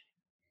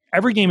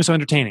 Every game is so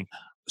entertaining.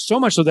 So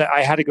much so that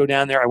I had to go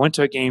down there. I went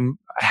to a game.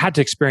 I had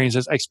to experience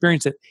this. I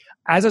experienced it.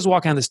 As I was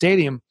walking out of the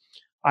stadium,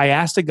 I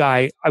asked a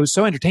guy, I was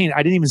so entertained,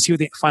 I didn't even see what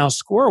the final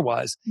score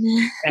was.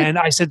 And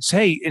I said,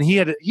 hey, and he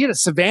had a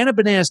Savannah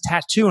Bananas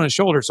tattoo on his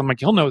shoulder. So I'm like,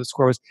 he'll know what the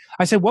score was.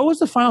 I said, what was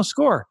the final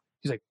score?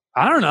 He's like,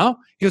 I don't know.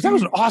 He goes, that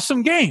was an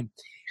awesome game.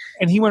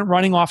 And he went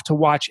running off to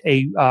watch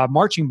a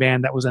marching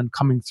band that was then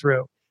coming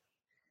through.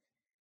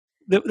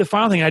 The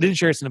final thing, I didn't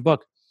share this in the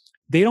book,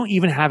 they don't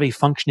even have a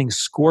functioning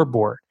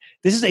scoreboard.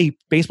 This is a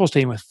baseball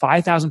stadium with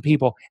 5,000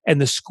 people, and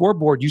the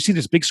scoreboard, you see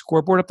this big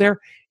scoreboard up there,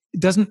 it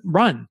doesn't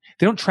run.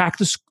 They don't track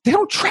the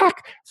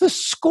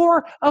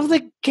score of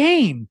the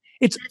game.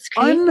 It's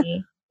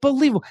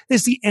unbelievable.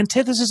 It's the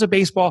antithesis of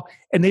baseball,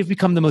 and they've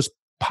become the most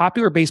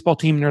popular baseball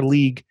team in their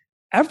league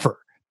ever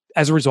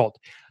as a result.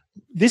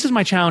 This is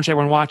my challenge to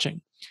everyone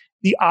watching.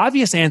 The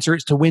obvious answer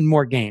is to win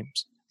more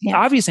games. The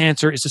obvious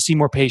answer is to see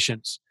more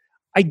patients.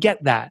 I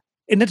get that.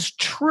 And that's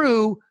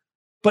true,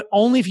 but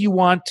only if you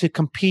want to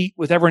compete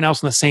with everyone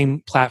else on the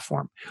same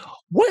platform.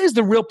 What is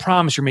the real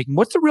promise you're making?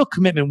 What's the real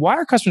commitment? Why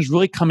are customers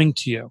really coming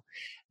to you?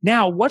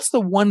 Now, what's the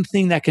one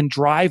thing that can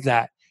drive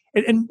that?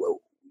 And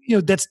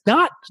that's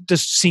not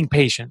just seeing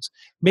patients.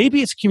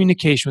 Maybe it's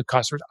communication with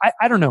customers.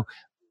 I don't know.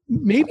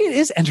 Maybe it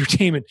is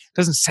entertainment.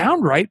 Doesn't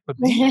sound right, but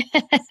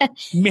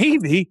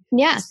maybe.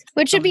 Yeah.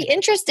 Which should be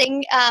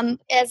interesting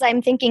as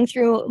I'm thinking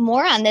through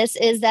more on this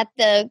is that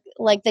the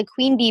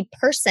queen bee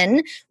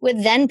person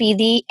would then be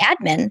the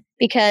admin,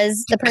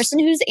 because the person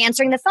who's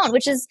answering the phone,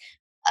 which is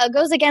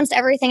goes against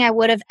everything I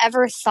would have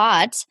ever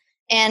thought.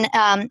 And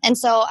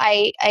so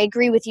I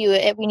agree with you.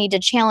 We need to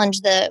challenge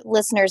the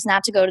listeners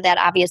not to go to that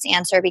obvious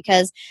answer,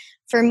 because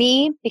for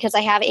me, because I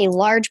have a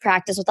large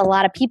practice with a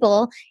lot of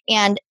people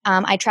and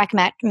I track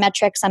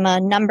metrics, I'm a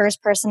numbers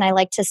person. I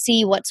like to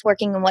see what's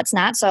working and what's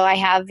not. So I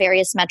have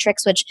various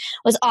metrics, which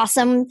was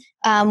awesome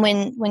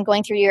when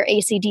going through your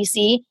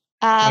ACDC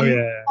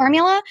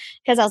formula,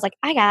 because I was like,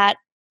 I got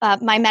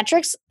my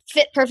metrics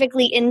fit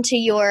perfectly into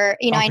your,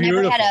 I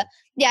never had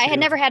I had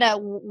never had a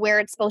where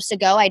it's supposed to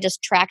go. I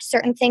just tracked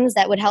certain things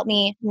that would help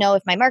me know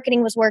if my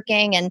marketing was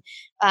working and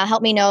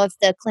help me know if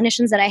the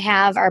clinicians that I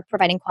have are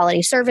providing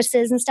quality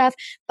services and stuff.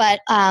 But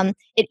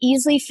it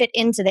easily fit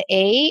into the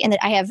A, and that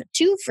I have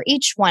 2 for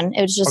each one.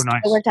 It was just,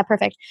 It worked out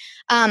perfect.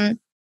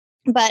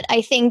 But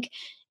I think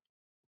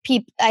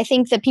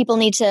that people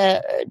need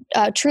to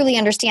truly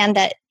understand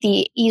that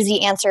the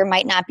easy answer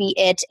might not be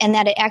it, and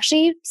that it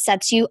actually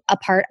sets you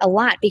apart a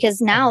lot.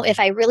 Because now if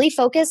I really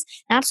focus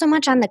not so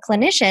much on the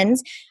clinicians,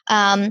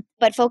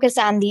 but focus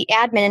on the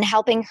admin and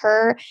helping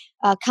her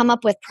come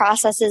up with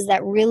processes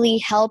that really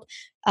help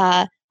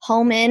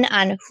home in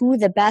on who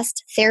the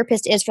best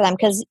therapist is for them.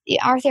 Because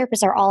our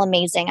therapists are all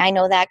amazing. I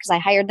know that because I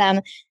hired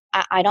them.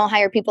 I don't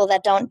hire people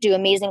that don't do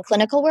amazing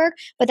clinical work,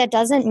 but that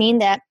doesn't mean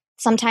that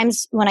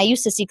sometimes when I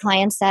used to see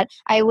clients that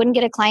I wouldn't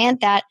get a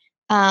client that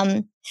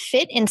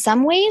fit in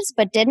some ways,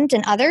 but didn't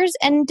in others,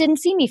 and didn't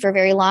see me for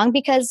very long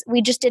because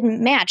we just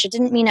didn't match. It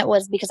didn't mean it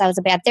was because I was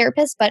a bad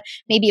therapist, but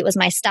maybe it was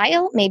my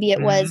style. Maybe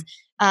it was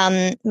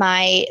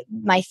my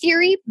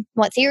theory,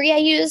 what theory I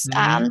used.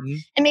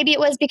 And maybe it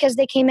was because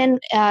they came in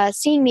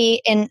seeing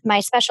me in my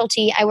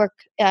specialty.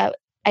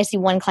 I see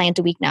one client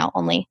a week now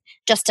only,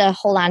 just to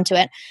hold on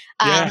to it.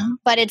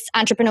 But it's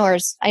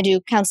entrepreneurs. I do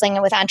counseling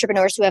with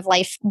entrepreneurs who have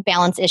life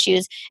balance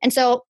issues. And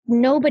so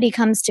nobody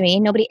comes to me,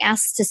 nobody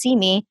asks to see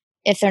me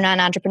if they're not an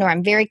entrepreneur.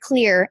 I'm very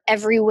clear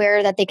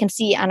everywhere that they can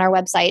see on our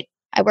website.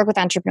 I work with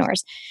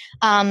entrepreneurs.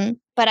 But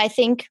I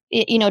think,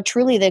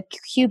 truly the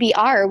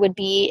QBR would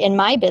be in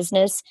my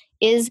business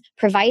is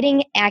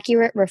providing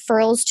accurate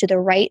referrals to the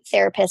right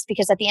therapist,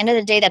 because at the end of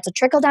the day, that's a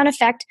trickle-down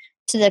effect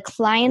to the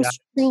clients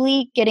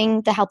truly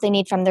getting the help they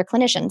need from their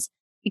clinicians.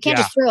 You can't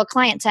just throw a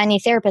client to any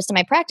therapist in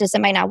my practice.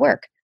 It might not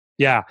work.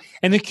 Yeah.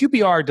 And the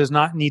QBR does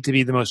not need to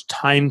be the most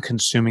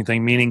time-consuming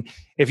thing, meaning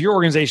if your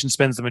organization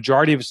spends the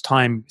majority of its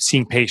time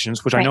seeing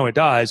patients, which I know it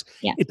does,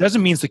 it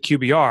doesn't mean it's the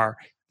QBR.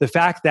 The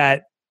fact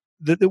that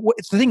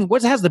it's the thing,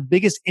 what has the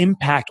biggest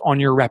impact on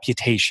your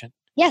reputation?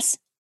 Yes.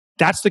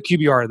 That's the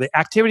QBR, the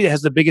activity that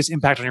has the biggest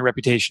impact on your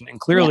reputation. And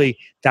clearly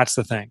that's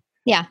the thing.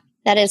 Yeah.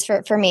 that is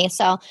for me.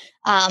 So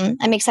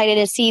I'm excited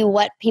to see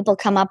what people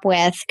come up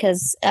with,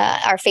 because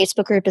our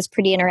Facebook group is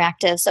pretty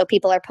interactive. So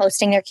people are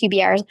posting their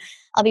QBRs.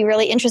 I'll be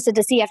really interested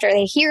to see after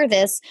they hear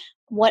this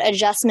what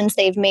adjustments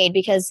they've made,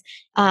 because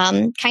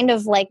kind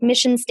of like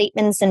mission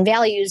statements and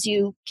values,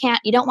 you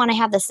don't want to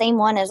have the same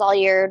one as all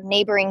your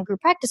neighboring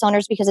group practice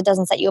owners, because it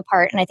doesn't set you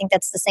apart. And I think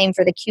that's the same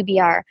for the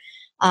QBR.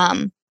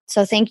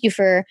 So thank you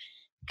for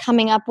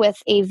coming up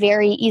with a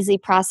very easy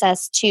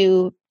process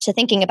to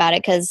thinking about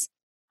it, because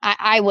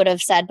I would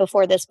have said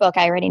before this book,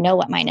 I already know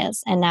what mine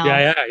is. And now,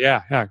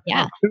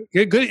 yeah.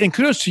 Good. And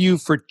kudos to you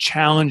for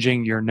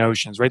challenging your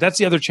notions, right? That's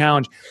the other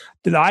challenge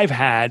that I've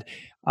had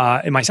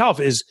in myself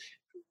is,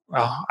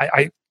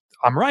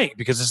 I'm right,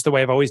 because this is the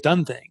way I've always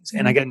done things.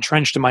 And I get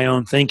entrenched in my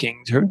own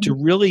thinking. To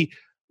really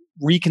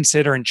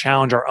reconsider and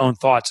challenge our own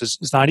thoughts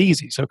is not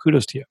easy. So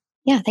kudos to you.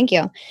 Yeah, thank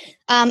you.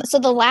 So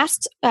the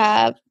last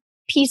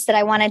piece that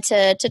I wanted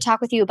to talk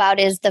with you about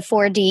is the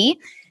 4D.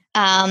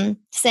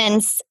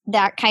 Since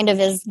that kind of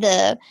is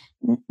the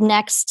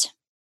next,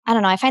 I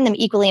don't know, I find them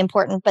equally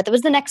important, but that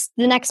was the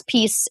next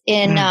piece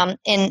in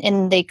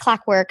the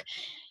Clockwork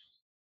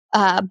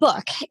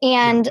book.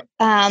 And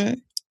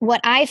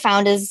what I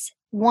found is,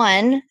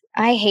 one,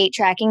 I hate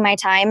tracking my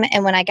time.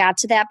 And when I got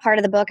to that part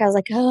of the book, I was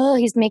like, oh,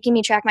 he's making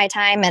me track my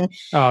time. And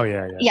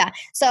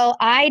so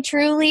I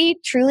truly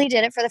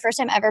did it for the first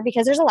time ever,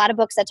 because there's a lot of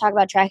books that talk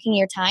about tracking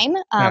your time.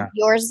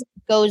 Yours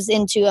goes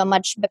into a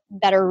much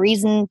better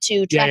reason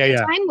to track your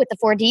time with the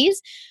 4Ds.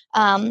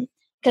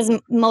 Because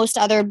most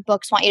other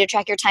books want you to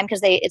track your time because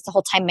it's the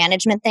whole time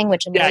management thing,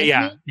 which annoys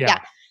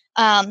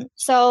me.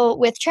 So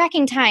with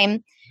tracking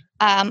time,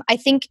 I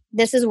think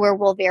this is where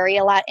we'll vary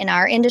a lot in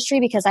our industry,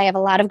 because I have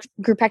a lot of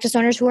group practice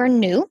owners who are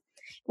new,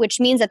 which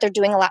means that they're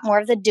doing a lot more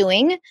of the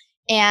doing.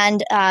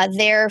 And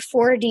their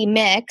 4D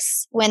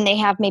mix, when they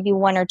have maybe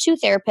one or two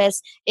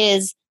therapists,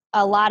 is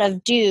a lot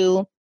of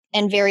do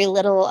and very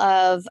little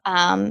of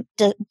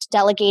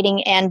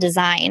delegating and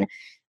design.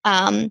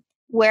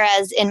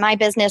 Whereas in my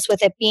business,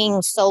 with it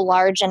being so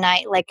large, and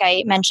like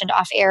I mentioned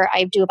off air,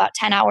 I do about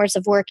 10 hours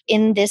of work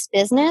in this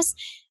business.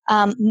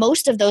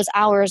 Most of those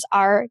hours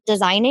are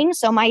designing.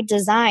 So my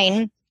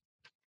design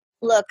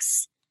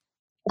looks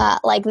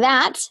like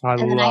that.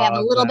 And then I have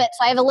a little bit.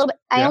 So I have a little bit.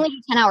 I only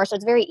do 10 hours. So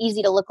it's very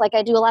easy to look like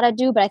I do a lot of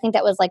but I think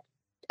that was like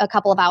a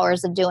couple of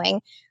hours of doing,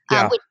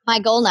 which my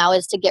goal now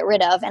is to get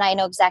rid of. And I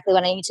know exactly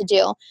what I need to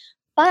do.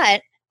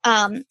 But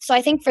so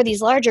I think for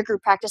these larger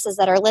group practices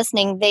that are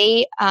listening,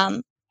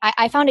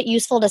 I found it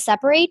useful to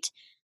separate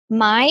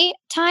my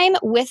time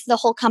with the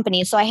whole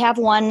company. So I have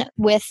one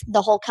with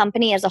the whole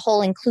company as a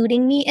whole,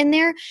 including me in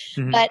there.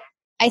 But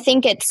I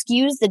think it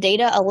skews the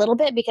data a little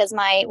bit, because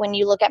when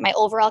you look at my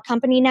overall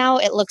company now,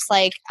 it looks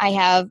like I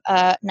have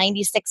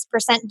 96%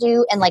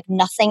 due and like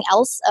nothing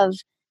else of,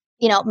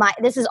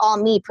 this is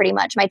all me pretty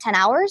much, my 10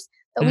 hours.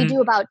 But we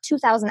do about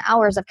 2,000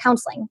 hours of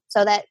counseling.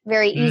 So that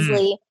very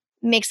easily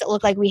makes it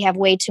look like we have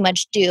way too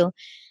much due.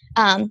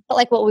 But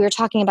like what we were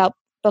talking about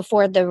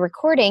before the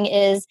recording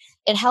is,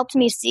 it helped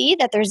me see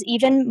that there's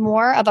even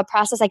more of a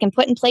process I can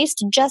put in place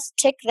to just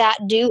tick that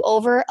due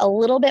over a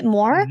little bit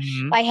more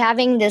by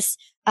having this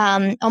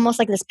almost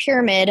like this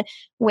pyramid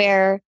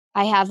where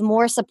I have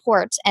more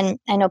support. And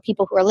I know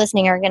people who are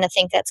listening are going to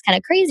think that's kind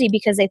of crazy,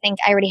 because they think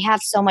I already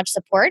have so much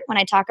support. When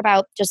I talk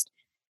about just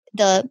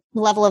the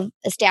level of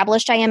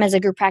established I am as a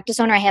group practice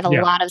owner, I have a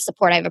lot of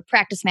support. I have a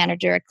practice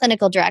manager, a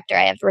clinical director,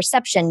 I have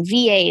reception,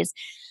 VAs,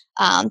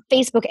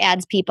 Facebook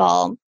ads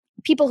people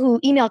who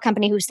email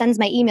company who sends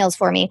my emails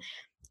for me.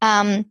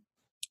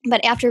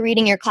 But after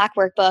reading your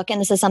Clockwork book,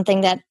 and this is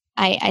something that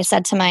I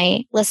said to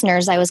my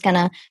listeners, I was going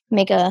to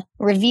make a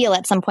reveal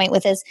at some point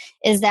with this,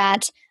 is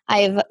that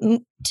I've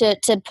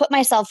to put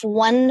myself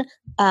one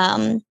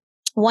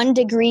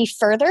degree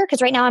further,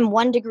 because right now I'm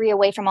 1 degree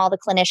away from all the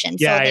clinicians.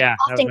 So they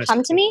often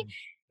come to me.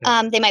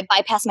 They might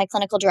bypass my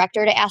clinical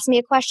director to ask me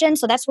a question.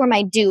 So that's where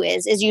my do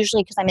is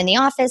usually because I'm in the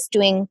office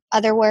doing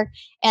other work,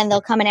 and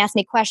they'll come and ask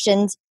me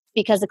questions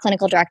because the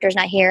clinical director is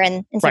not here,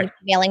 and instead of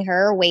emailing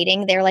her or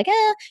waiting, they're like,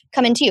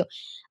 come to you.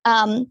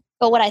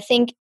 But what I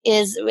think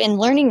is, in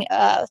learning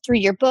through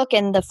your book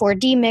and the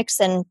 4D mix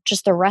and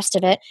just the rest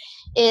of it,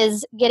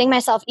 is getting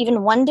myself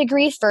even 1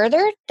 degree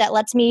further that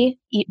lets me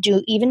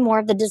do even more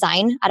of the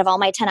design. Out of all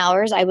my 10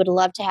 hours, I would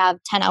love to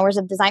have 10 hours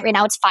of design. Right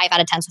now it's 5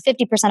 out of 10. So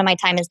 50% of my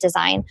time is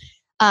design.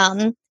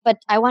 But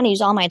I want to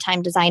use all my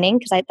time designing,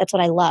 because that's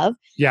what I love.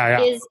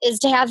 Is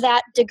to have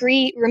that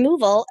degree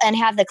removal and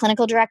have the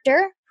clinical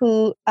director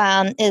who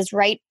is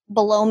right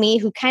below me,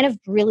 who kind of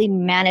really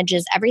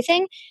manages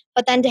everything,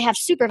 but then to have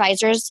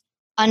supervisors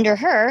under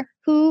her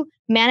who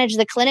manage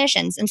the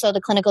clinicians. And so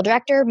the clinical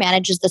director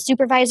manages the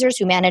supervisors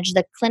who manage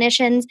the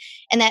clinicians.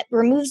 And that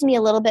removes me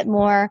a little bit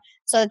more,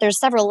 so that there's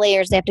several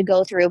layers they have to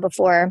go through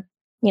before,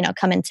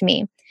 coming to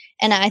me.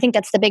 And I think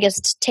that's the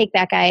biggest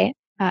takeout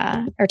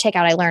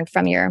I learned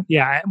from your.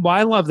 Yeah. Well,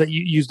 I love that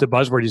you used the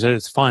buzzword. You said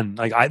it's fun.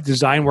 Like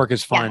design work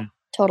is fun.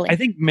 Totally. I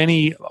think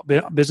many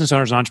business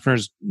owners and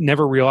entrepreneurs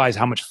never realize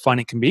how much fun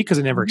it can be because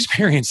they never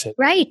experience it.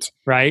 Right.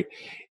 Right.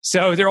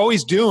 So they're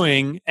always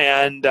doing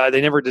and they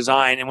never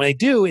design. And when they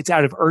do, it's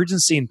out of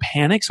urgency and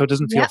panic. So it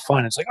doesn't feel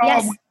fun. It's like,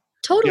 yes,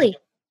 totally. Yeah.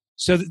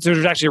 So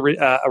there's actually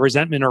a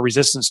resentment or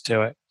resistance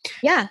to it.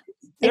 Yeah,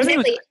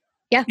 exactly.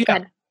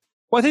 Good.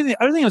 Well, I think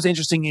the other thing that was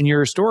interesting in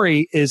your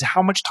story is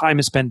how much time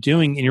is spent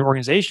doing in your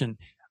organization.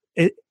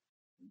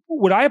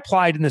 What I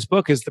applied in this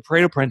book is the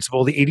Pareto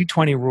principle, the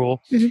 80-20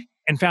 rule,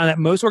 and found that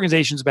most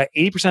organizations, about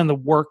 80% of the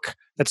work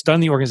that's done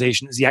in the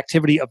organization is the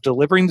activity of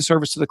delivering the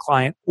service to the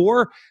client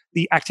or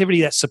the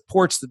activity that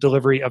supports the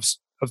delivery of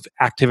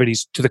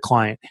activities to the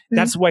client.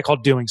 That's what I call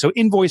doing. So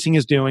invoicing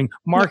is doing,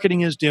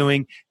 marketing is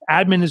doing,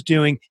 admin is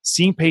doing,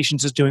 seeing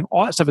patients is doing,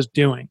 all that stuff is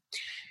doing.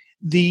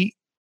 The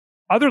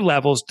other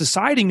levels,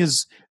 deciding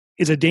is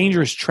a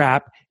dangerous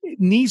trap. It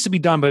needs to be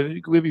done, but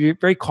we'll be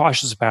very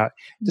cautious about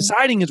it.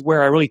 Deciding is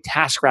where I really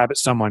task rabbit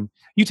someone.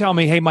 You tell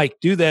me, hey, Mike,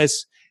 do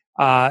this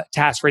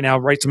task right now,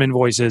 write some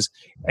invoices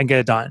and get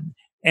it done.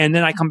 And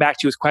then I come back to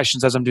you with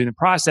questions as I'm doing the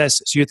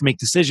process. So you have to make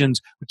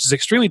decisions, which is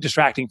extremely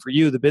distracting for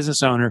you, the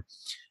business owner.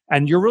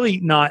 And you're really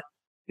not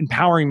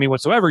empowering me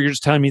whatsoever. You're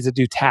just telling me to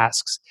do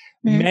tasks.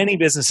 Many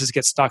businesses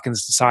get stuck in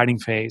this deciding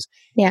phase.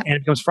 And it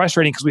becomes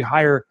frustrating because we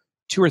hire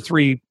 2 or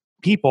 3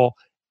 people.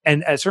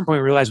 And at a certain point,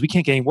 we realize we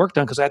can't get any work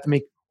done because I have to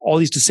make all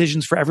these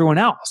decisions for everyone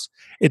else.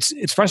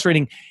 It's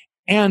frustrating.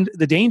 And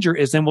the danger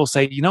is then we'll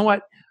say, you know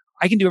what?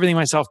 I can do everything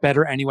myself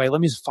better anyway.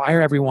 Let me just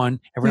fire everyone.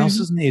 Everyone else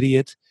is an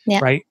idiot,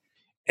 right?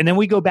 And then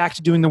we go back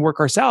to doing the work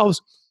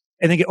ourselves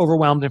and then get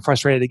overwhelmed and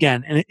frustrated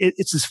again. And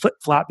it's this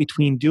flip-flop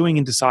between doing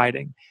and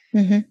deciding.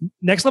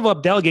 Next level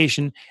up,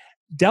 delegation.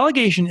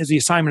 Delegation is the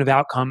assignment of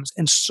outcomes.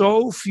 And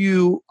so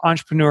few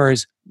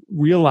entrepreneurs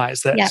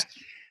realize this.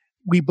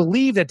 We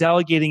believe that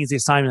delegating is the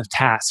assignment of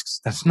tasks.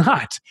 That's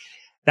not.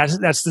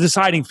 That's the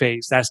deciding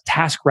phase. That's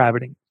task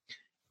rabbiting.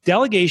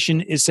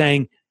 Delegation is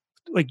saying,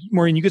 like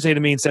Maureen, you could say to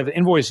me, instead of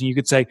invoicing, you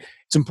could say,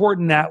 it's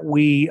important that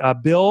we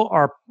bill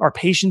our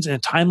patients in a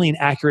timely and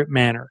accurate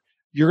manner.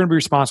 You're going to be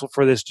responsible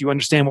for this. Do you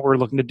understand what we're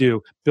looking to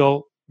do?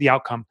 Bill the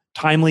outcome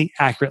timely,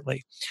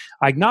 accurately.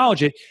 I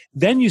acknowledge it.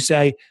 Then you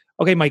say,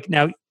 okay, Mike,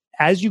 now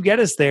as you get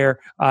us there,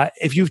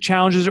 if you have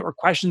challenges or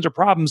questions or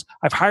problems,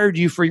 I've hired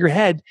you for your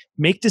head.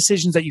 Make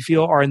decisions that you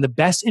feel are in the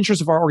best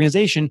interest of our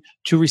organization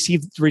to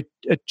achieve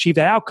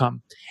that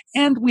outcome.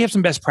 And we have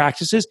some best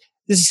practices.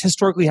 This is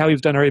historically how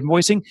we've done our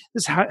invoicing.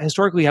 This is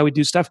historically how we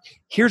do stuff.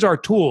 Here's our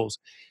tools.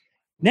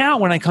 Now,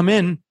 when I come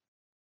in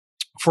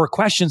for a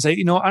question, say,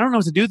 I don't know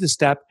what to do with this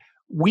step.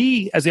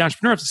 We, as the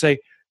entrepreneur, have to say,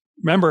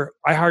 remember,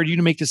 I hired you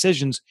to make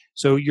decisions.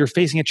 So you're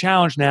facing a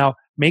challenge now.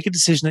 Make a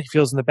decision that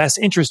feels in the best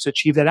interest to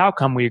achieve that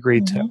outcome we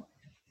agreed to.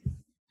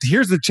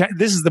 Here's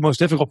this is the most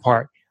difficult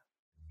part.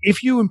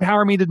 If you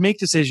empower me to make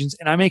decisions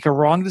and I make a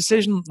wrong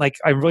decision, like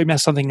I really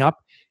messed something up,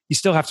 you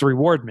still have to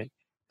reward me.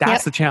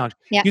 That's the challenge.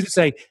 You could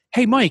say,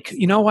 hey, Mike,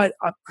 you know what?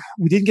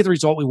 We didn't get the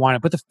result we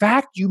wanted, but the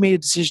fact you made a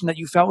decision that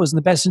you felt was in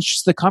the best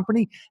interest of the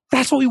company,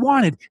 that's what we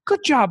wanted.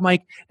 Good job,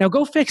 Mike. Now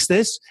go fix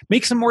this,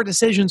 make some more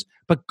decisions,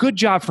 but good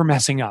job for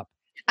messing up.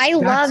 I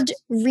loved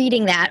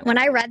reading that. When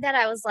I read that,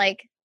 I was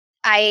like,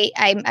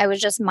 I was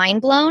just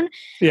mind blown.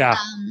 Yeah.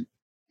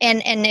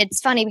 And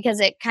it's funny because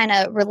it kind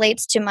of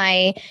relates to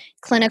my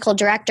clinical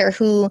director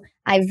who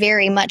I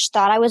very much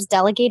thought I was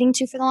delegating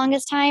to for the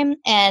longest time.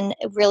 And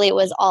really it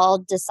was all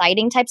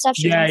deciding type stuff.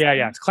 Yeah.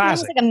 It's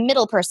classic. She was like a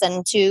middle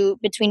person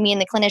between me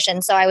and the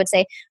clinician. So I would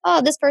say,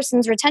 oh, this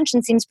person's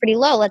retention seems pretty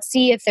low. Let's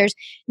see if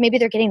maybe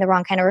they're getting the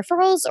wrong kind of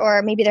referrals,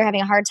 or maybe they're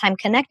having a hard time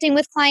connecting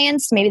with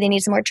clients. Maybe they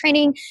need some more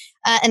training.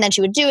 And then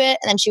she would do it.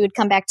 And then she would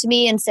come back to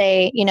me and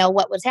say,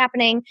 what was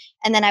happening.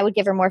 And then I would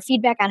give her more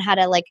feedback on how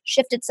to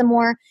shift it some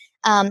more.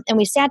 And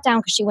we sat down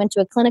because she went to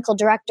a clinical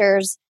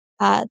director's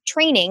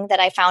training that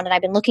I found, and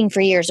I've been looking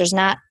for years. There's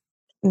not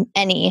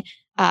any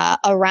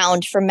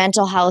around for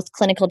mental health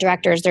clinical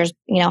directors. There's,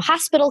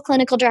 hospital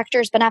clinical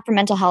directors, but not for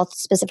mental health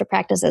specific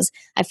practices.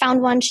 I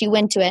found one. She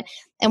went to it.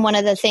 And one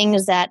of the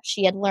things that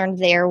she had learned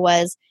there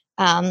was,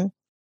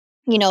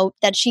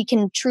 that she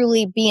can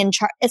truly be in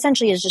charge,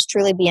 essentially is just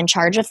truly be in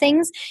charge of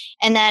things.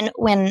 And then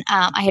when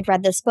I had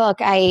read this book,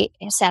 I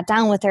sat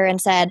down with her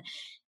and said,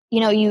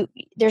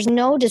 there's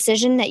no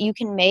decision that you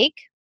can make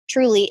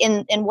truly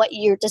in what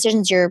your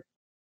decisions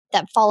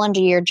that fall under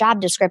your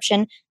job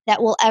description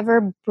that will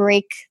ever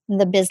break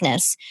the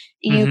business.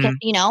 You can,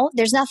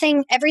 there's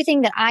nothing,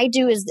 everything that I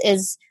do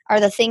are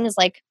the things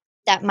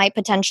that might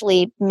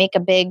potentially make a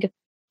big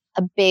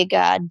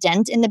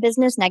dent in the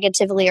business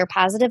negatively or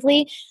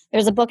positively.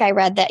 There's a book I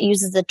read that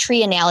uses the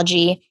tree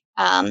analogy.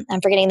 I'm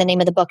forgetting the name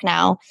of the book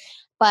now.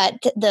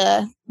 But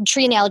the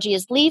tree analogy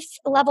is leaf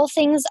level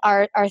things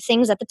are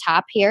things at the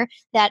top here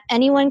that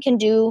anyone can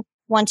do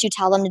once you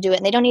tell them to do it.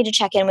 And they don't need to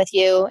check in with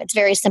you. It's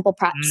very simple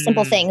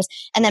things.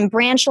 And then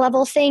branch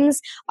level things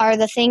are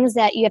the things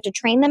that you have to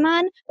train them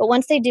on. But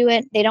once they do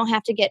it, they don't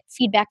have to get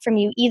feedback from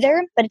you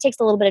either. But it takes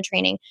a little bit of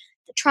training.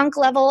 The trunk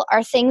level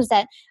are things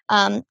that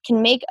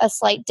can make a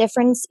slight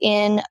difference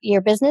in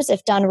your business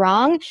if done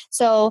wrong.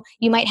 So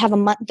you might have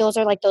those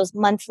are like those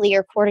monthly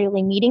or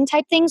quarterly meeting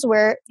type things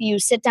where you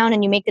sit down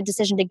and you make the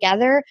decision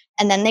together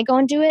and then they go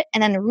and do it.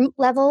 And then the root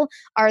level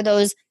are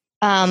those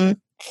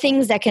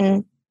things that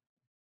can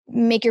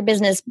make your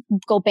business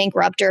go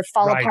bankrupt or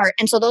fall apart.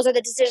 And so those are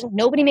the decisions.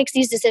 Nobody makes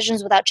these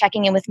decisions without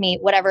checking in with me,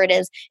 whatever it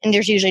is. And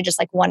there's usually just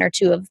like one or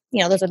two of,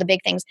 those are the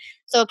big things.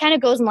 So it kind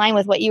of goes in line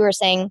with what you were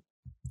saying.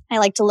 I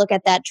like to look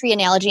at that tree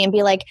analogy and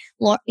be like,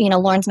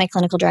 Lauren's my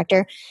clinical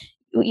director.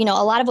 A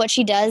lot of what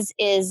she does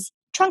is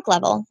trunk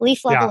level,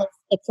 leaf level.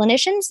 The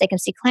clinicians, they can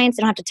see clients.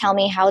 They don't have to tell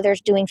me how they're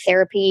doing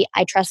therapy.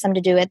 I trust them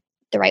to do it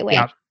the right way.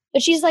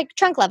 But she's like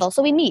trunk level.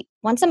 So we meet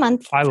once a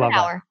month for an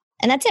hour.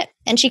 And that's it.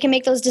 And she can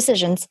make those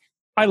decisions.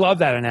 I love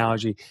that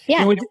analogy.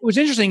 Yeah. What's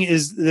interesting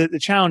is the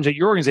challenge that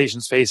your organization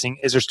is facing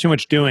is there's too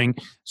much doing.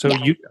 So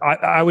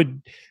I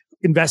would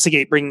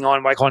investigate bringing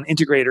on what I call an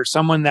integrator,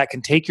 someone that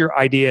can take your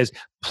ideas,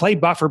 play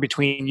buffer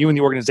between you and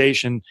the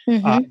organization,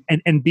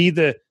 and be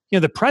the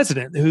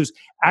president who's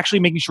actually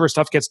making sure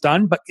stuff gets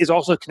done, but is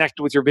also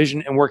connected with your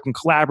vision and working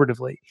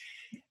collaboratively.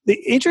 The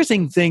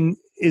interesting thing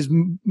is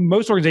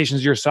most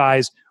organizations your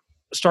size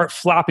start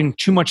flopping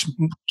too much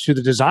to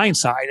the design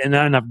side and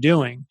not enough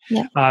doing,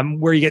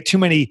 where you get too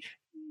many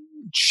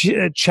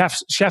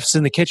chefs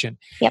in the kitchen.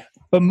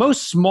 But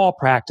most small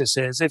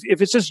practices,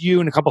 if it's just you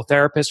and a couple of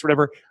therapists,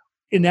 whatever,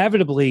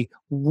 inevitably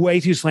way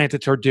too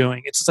slanted toward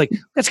doing. It's just like,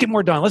 let's get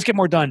more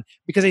done,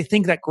 because they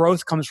think that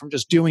growth comes from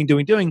just doing.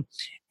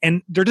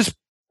 And they're just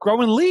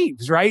growing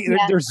leaves, right?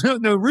 There's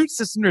no root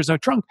system, there's no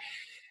trunk.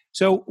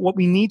 So what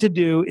we need to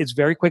do is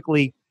very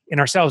quickly in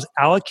ourselves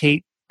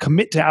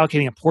commit to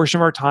allocating a portion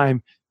of our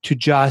time to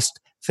just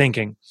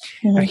thinking.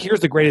 Now, here's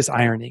the greatest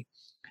irony.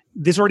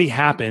 This already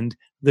happened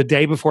the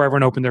day before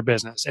everyone opened their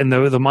business and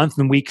the month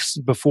and weeks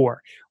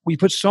before. We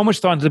put so much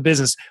thought into the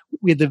business.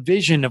 We had the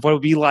vision of what it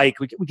would be like.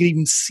 We could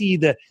even see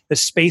the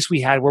space we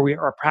had where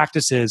our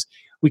practice is.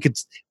 We could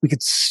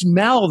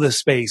smell the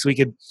space. We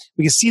could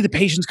see the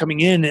patients coming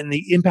in and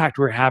the impact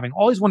we were having.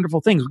 All these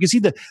wonderful things. We could see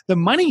the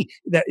money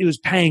that it was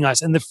paying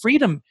us and the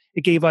freedom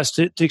it gave us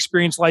to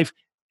experience life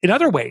in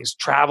other ways,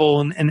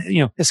 travel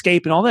and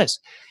escape and all this.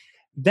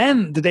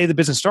 Then the day the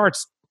business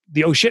starts,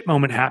 the oh shit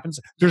moment happens.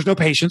 There's no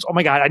patience. Oh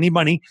my God, I need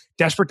money.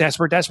 Desperate.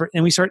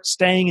 And we start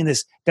staying in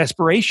this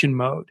desperation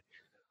mode.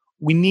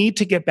 We need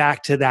to get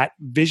back to that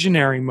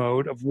visionary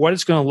mode of what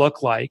it's going to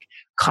look like,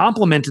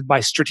 complemented by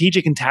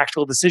strategic and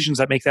tactical decisions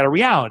that make that a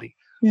reality.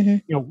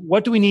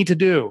 What do we need to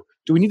do?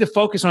 Do we need to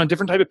focus on a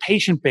different type of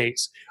patient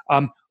base?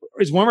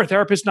 Is one of our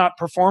therapists not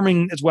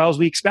performing as well as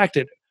we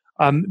expected?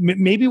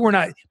 Maybe we're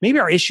not. Maybe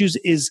our issues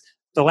is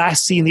the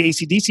last C in the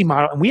AC/DC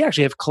model, and we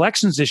actually have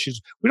collections issues.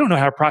 We don't know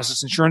how to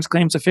process insurance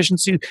claims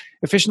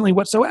efficiently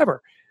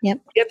whatsoever. We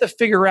have to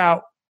figure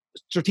out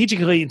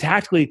strategically and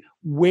tactically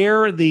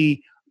where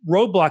the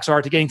roadblocks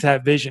are to getting to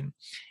that vision.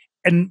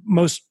 And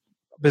most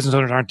business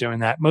owners aren't doing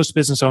that. Most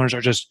business owners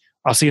are just,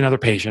 I'll see another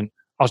patient.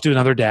 I'll do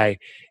another day.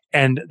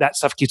 And that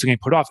stuff keeps getting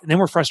put off. And then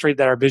we're frustrated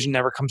that our vision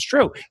never comes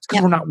true. It's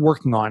because we're not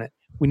working on it.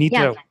 We need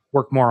to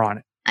work more on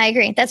it. I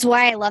agree. That's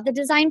why I love the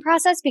design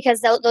process,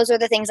 because those are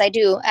the things I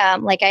do.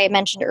 Like I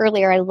mentioned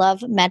earlier, I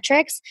love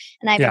metrics,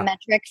 and I have a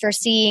metric for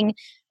seeing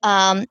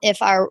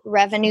if our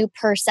revenue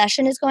per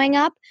session is going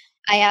up.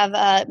 I have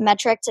a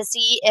metric to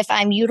see if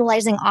I'm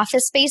utilizing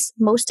office space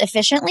most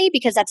efficiently,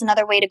 because that's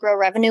another way to grow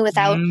revenue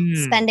without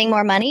spending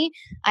more money.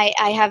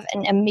 I have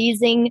an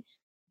amazing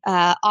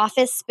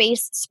office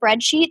space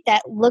spreadsheet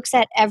that looks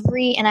at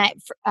every half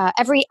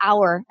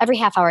hour,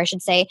 I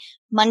should say,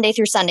 Monday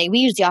through Sunday. We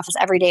use the office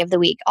every day of the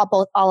week,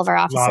 all of our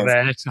offices. Love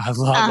it. I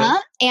love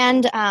it.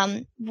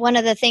 And one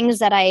of the things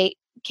that I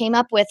came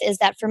up with is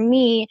that for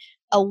me,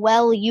 a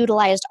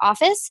well-utilized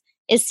office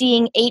is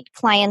seeing 8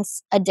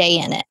 clients a day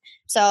in it.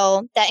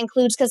 So that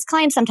includes, because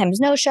clients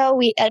sometimes no-show.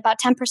 We at about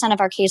 10% of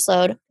our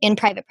caseload in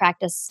private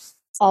practice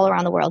all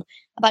around the world,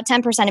 about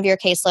 10% of your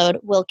caseload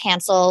will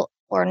cancel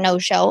or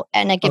no-show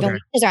and a given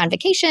week because they're on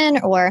vacation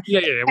or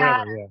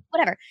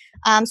whatever.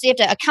 So you have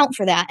to account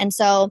for that. And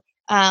so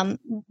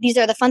these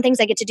are the fun things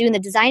I get to do in the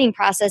designing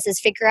process, is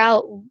figure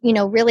out,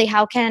 really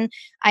how can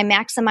I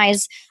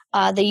maximize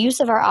the use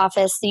of our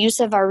office, the use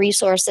of our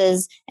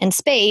resources and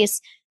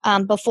space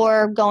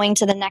before going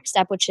to the next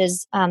step, which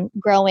is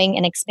growing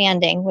and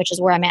expanding, which is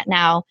where I'm at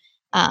now,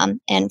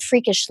 and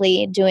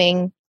freakishly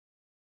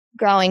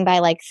growing by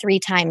like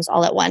 3 times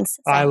all at once.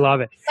 So, I love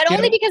it. But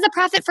only because of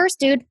profit first,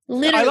 dude.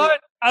 Literally.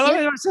 I love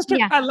it, my sister.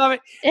 Yeah. I love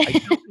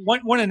it.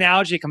 One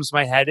analogy comes to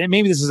my head, and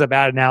maybe this is a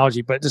bad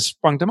analogy, but it just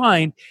sprung to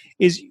mind,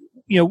 is,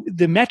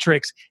 the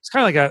metrics, it's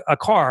kind of like a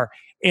car.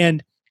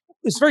 And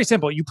it's very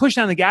simple. You push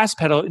down the gas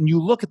pedal and you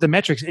look at the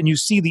metrics and you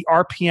see the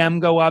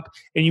RPM go up,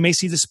 and you may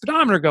see the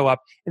speedometer go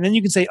up. And then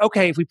you can say,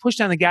 okay, if we push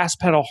down the gas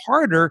pedal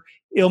harder,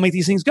 it'll make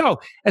these things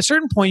go. At a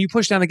certain point, you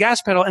push down the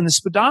gas pedal and the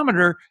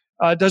speedometer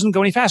doesn't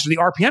go any faster. The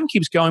RPM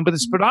keeps going, but the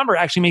speedometer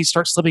actually may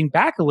start slipping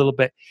back a little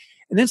bit.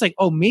 And then it's like,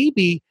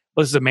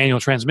 this is a manual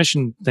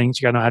transmission thing, so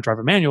you got to know how to drive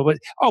a manual, but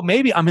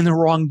maybe I'm in the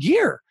wrong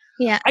gear.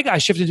 Yeah. I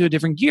got shifted to a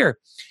different gear.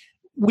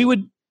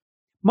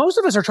 Most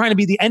of us are trying to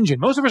be the engine.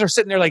 Most of us are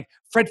sitting there like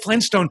Fred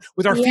Flintstone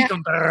with our feet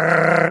going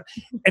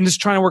and just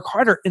trying to work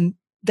harder. And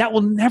that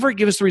will never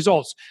give us the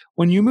results.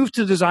 When you move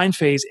to the design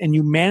phase and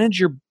you manage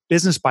your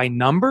business by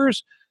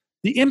numbers,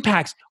 the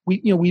impacts,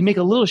 we make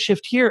a little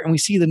shift here and we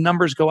see the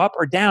numbers go up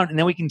or down. And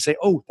then we can say,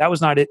 oh, that was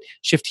not it.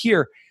 Shift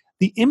here.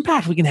 The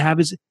impact we can have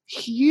is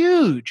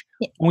huge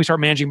when we start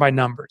managing by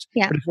numbers.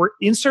 Yeah. But if we're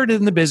inserted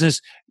in the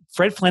business,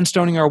 Fred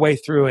Flintstoning our way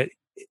through it,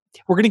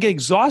 we're going to get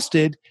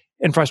exhausted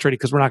and frustrated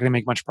because we're not going to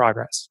make much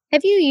progress.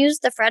 Have you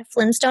used the Fred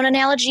Flintstone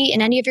analogy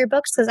in any of your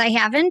books? Because I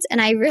haven't,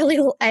 and I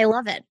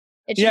love it.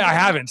 I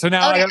haven't. So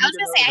now okay, I was going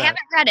to say I haven't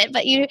read it,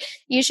 but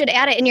you should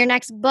add it in your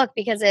next book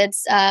because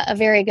it's a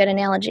very good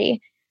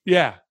analogy.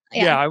 Yeah,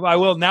 I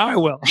will. Now I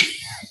will.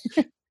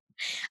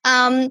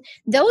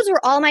 Those were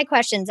all my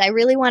questions. I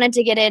really wanted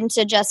to get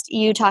into just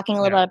you talking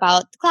a little bit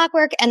about the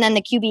Clockwork and then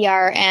the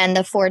QBR and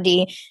the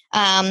 4D.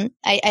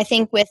 I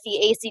think with the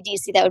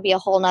AC/DC, that would be a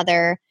whole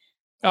nother.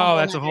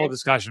 That's a whole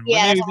discussion.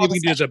 Yeah, maybe we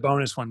can do as a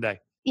bonus one day.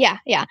 Yeah.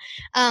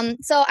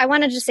 So I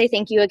wanted to say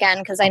thank you again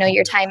because I know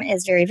your time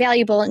is very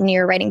valuable and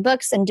you're writing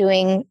books and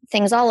doing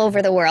things all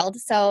over the world.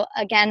 So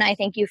again, I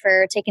thank you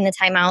for taking the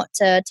time out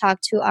to talk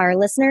to our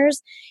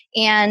listeners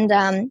and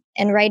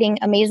writing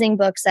amazing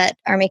books that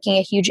are making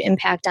a huge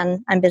impact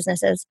on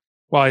businesses.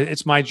 Well,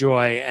 it's my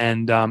joy,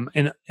 and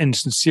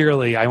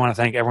sincerely, I want to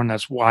thank everyone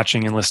that's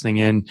watching and listening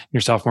in.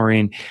 Yourself,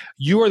 Maureen,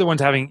 you are the ones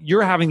having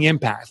the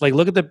impact. Like,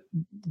 look at the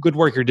good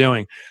work you're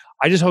doing.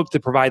 I just hope to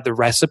provide the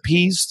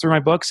recipes through my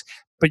books,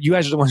 but you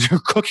guys are the ones who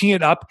are cooking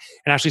it up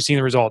and actually seeing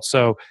the results.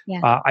 So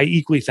I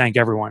equally thank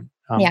everyone.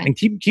 And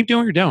keep doing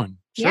what you're doing.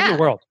 Serve the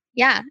world.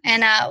 Yeah.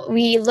 And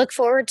we look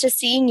forward to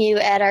seeing you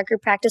at our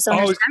Group Practice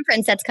Owners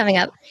Conference that's coming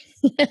up.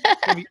 It's going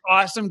to be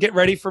awesome. Get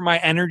ready for my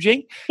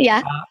energy.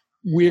 Yeah.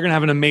 We're going to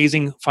have an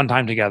amazing, fun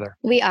time together.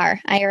 We are.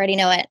 I already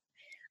know it.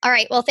 All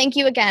right. Well, thank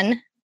you again.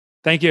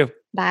 Thank you.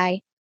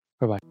 Bye.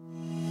 Bye-bye.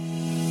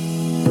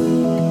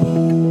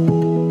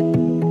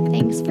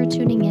 Thanks for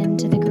tuning in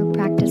to the Group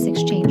Practice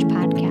Exchange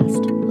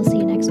podcast. We'll see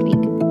you next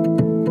week.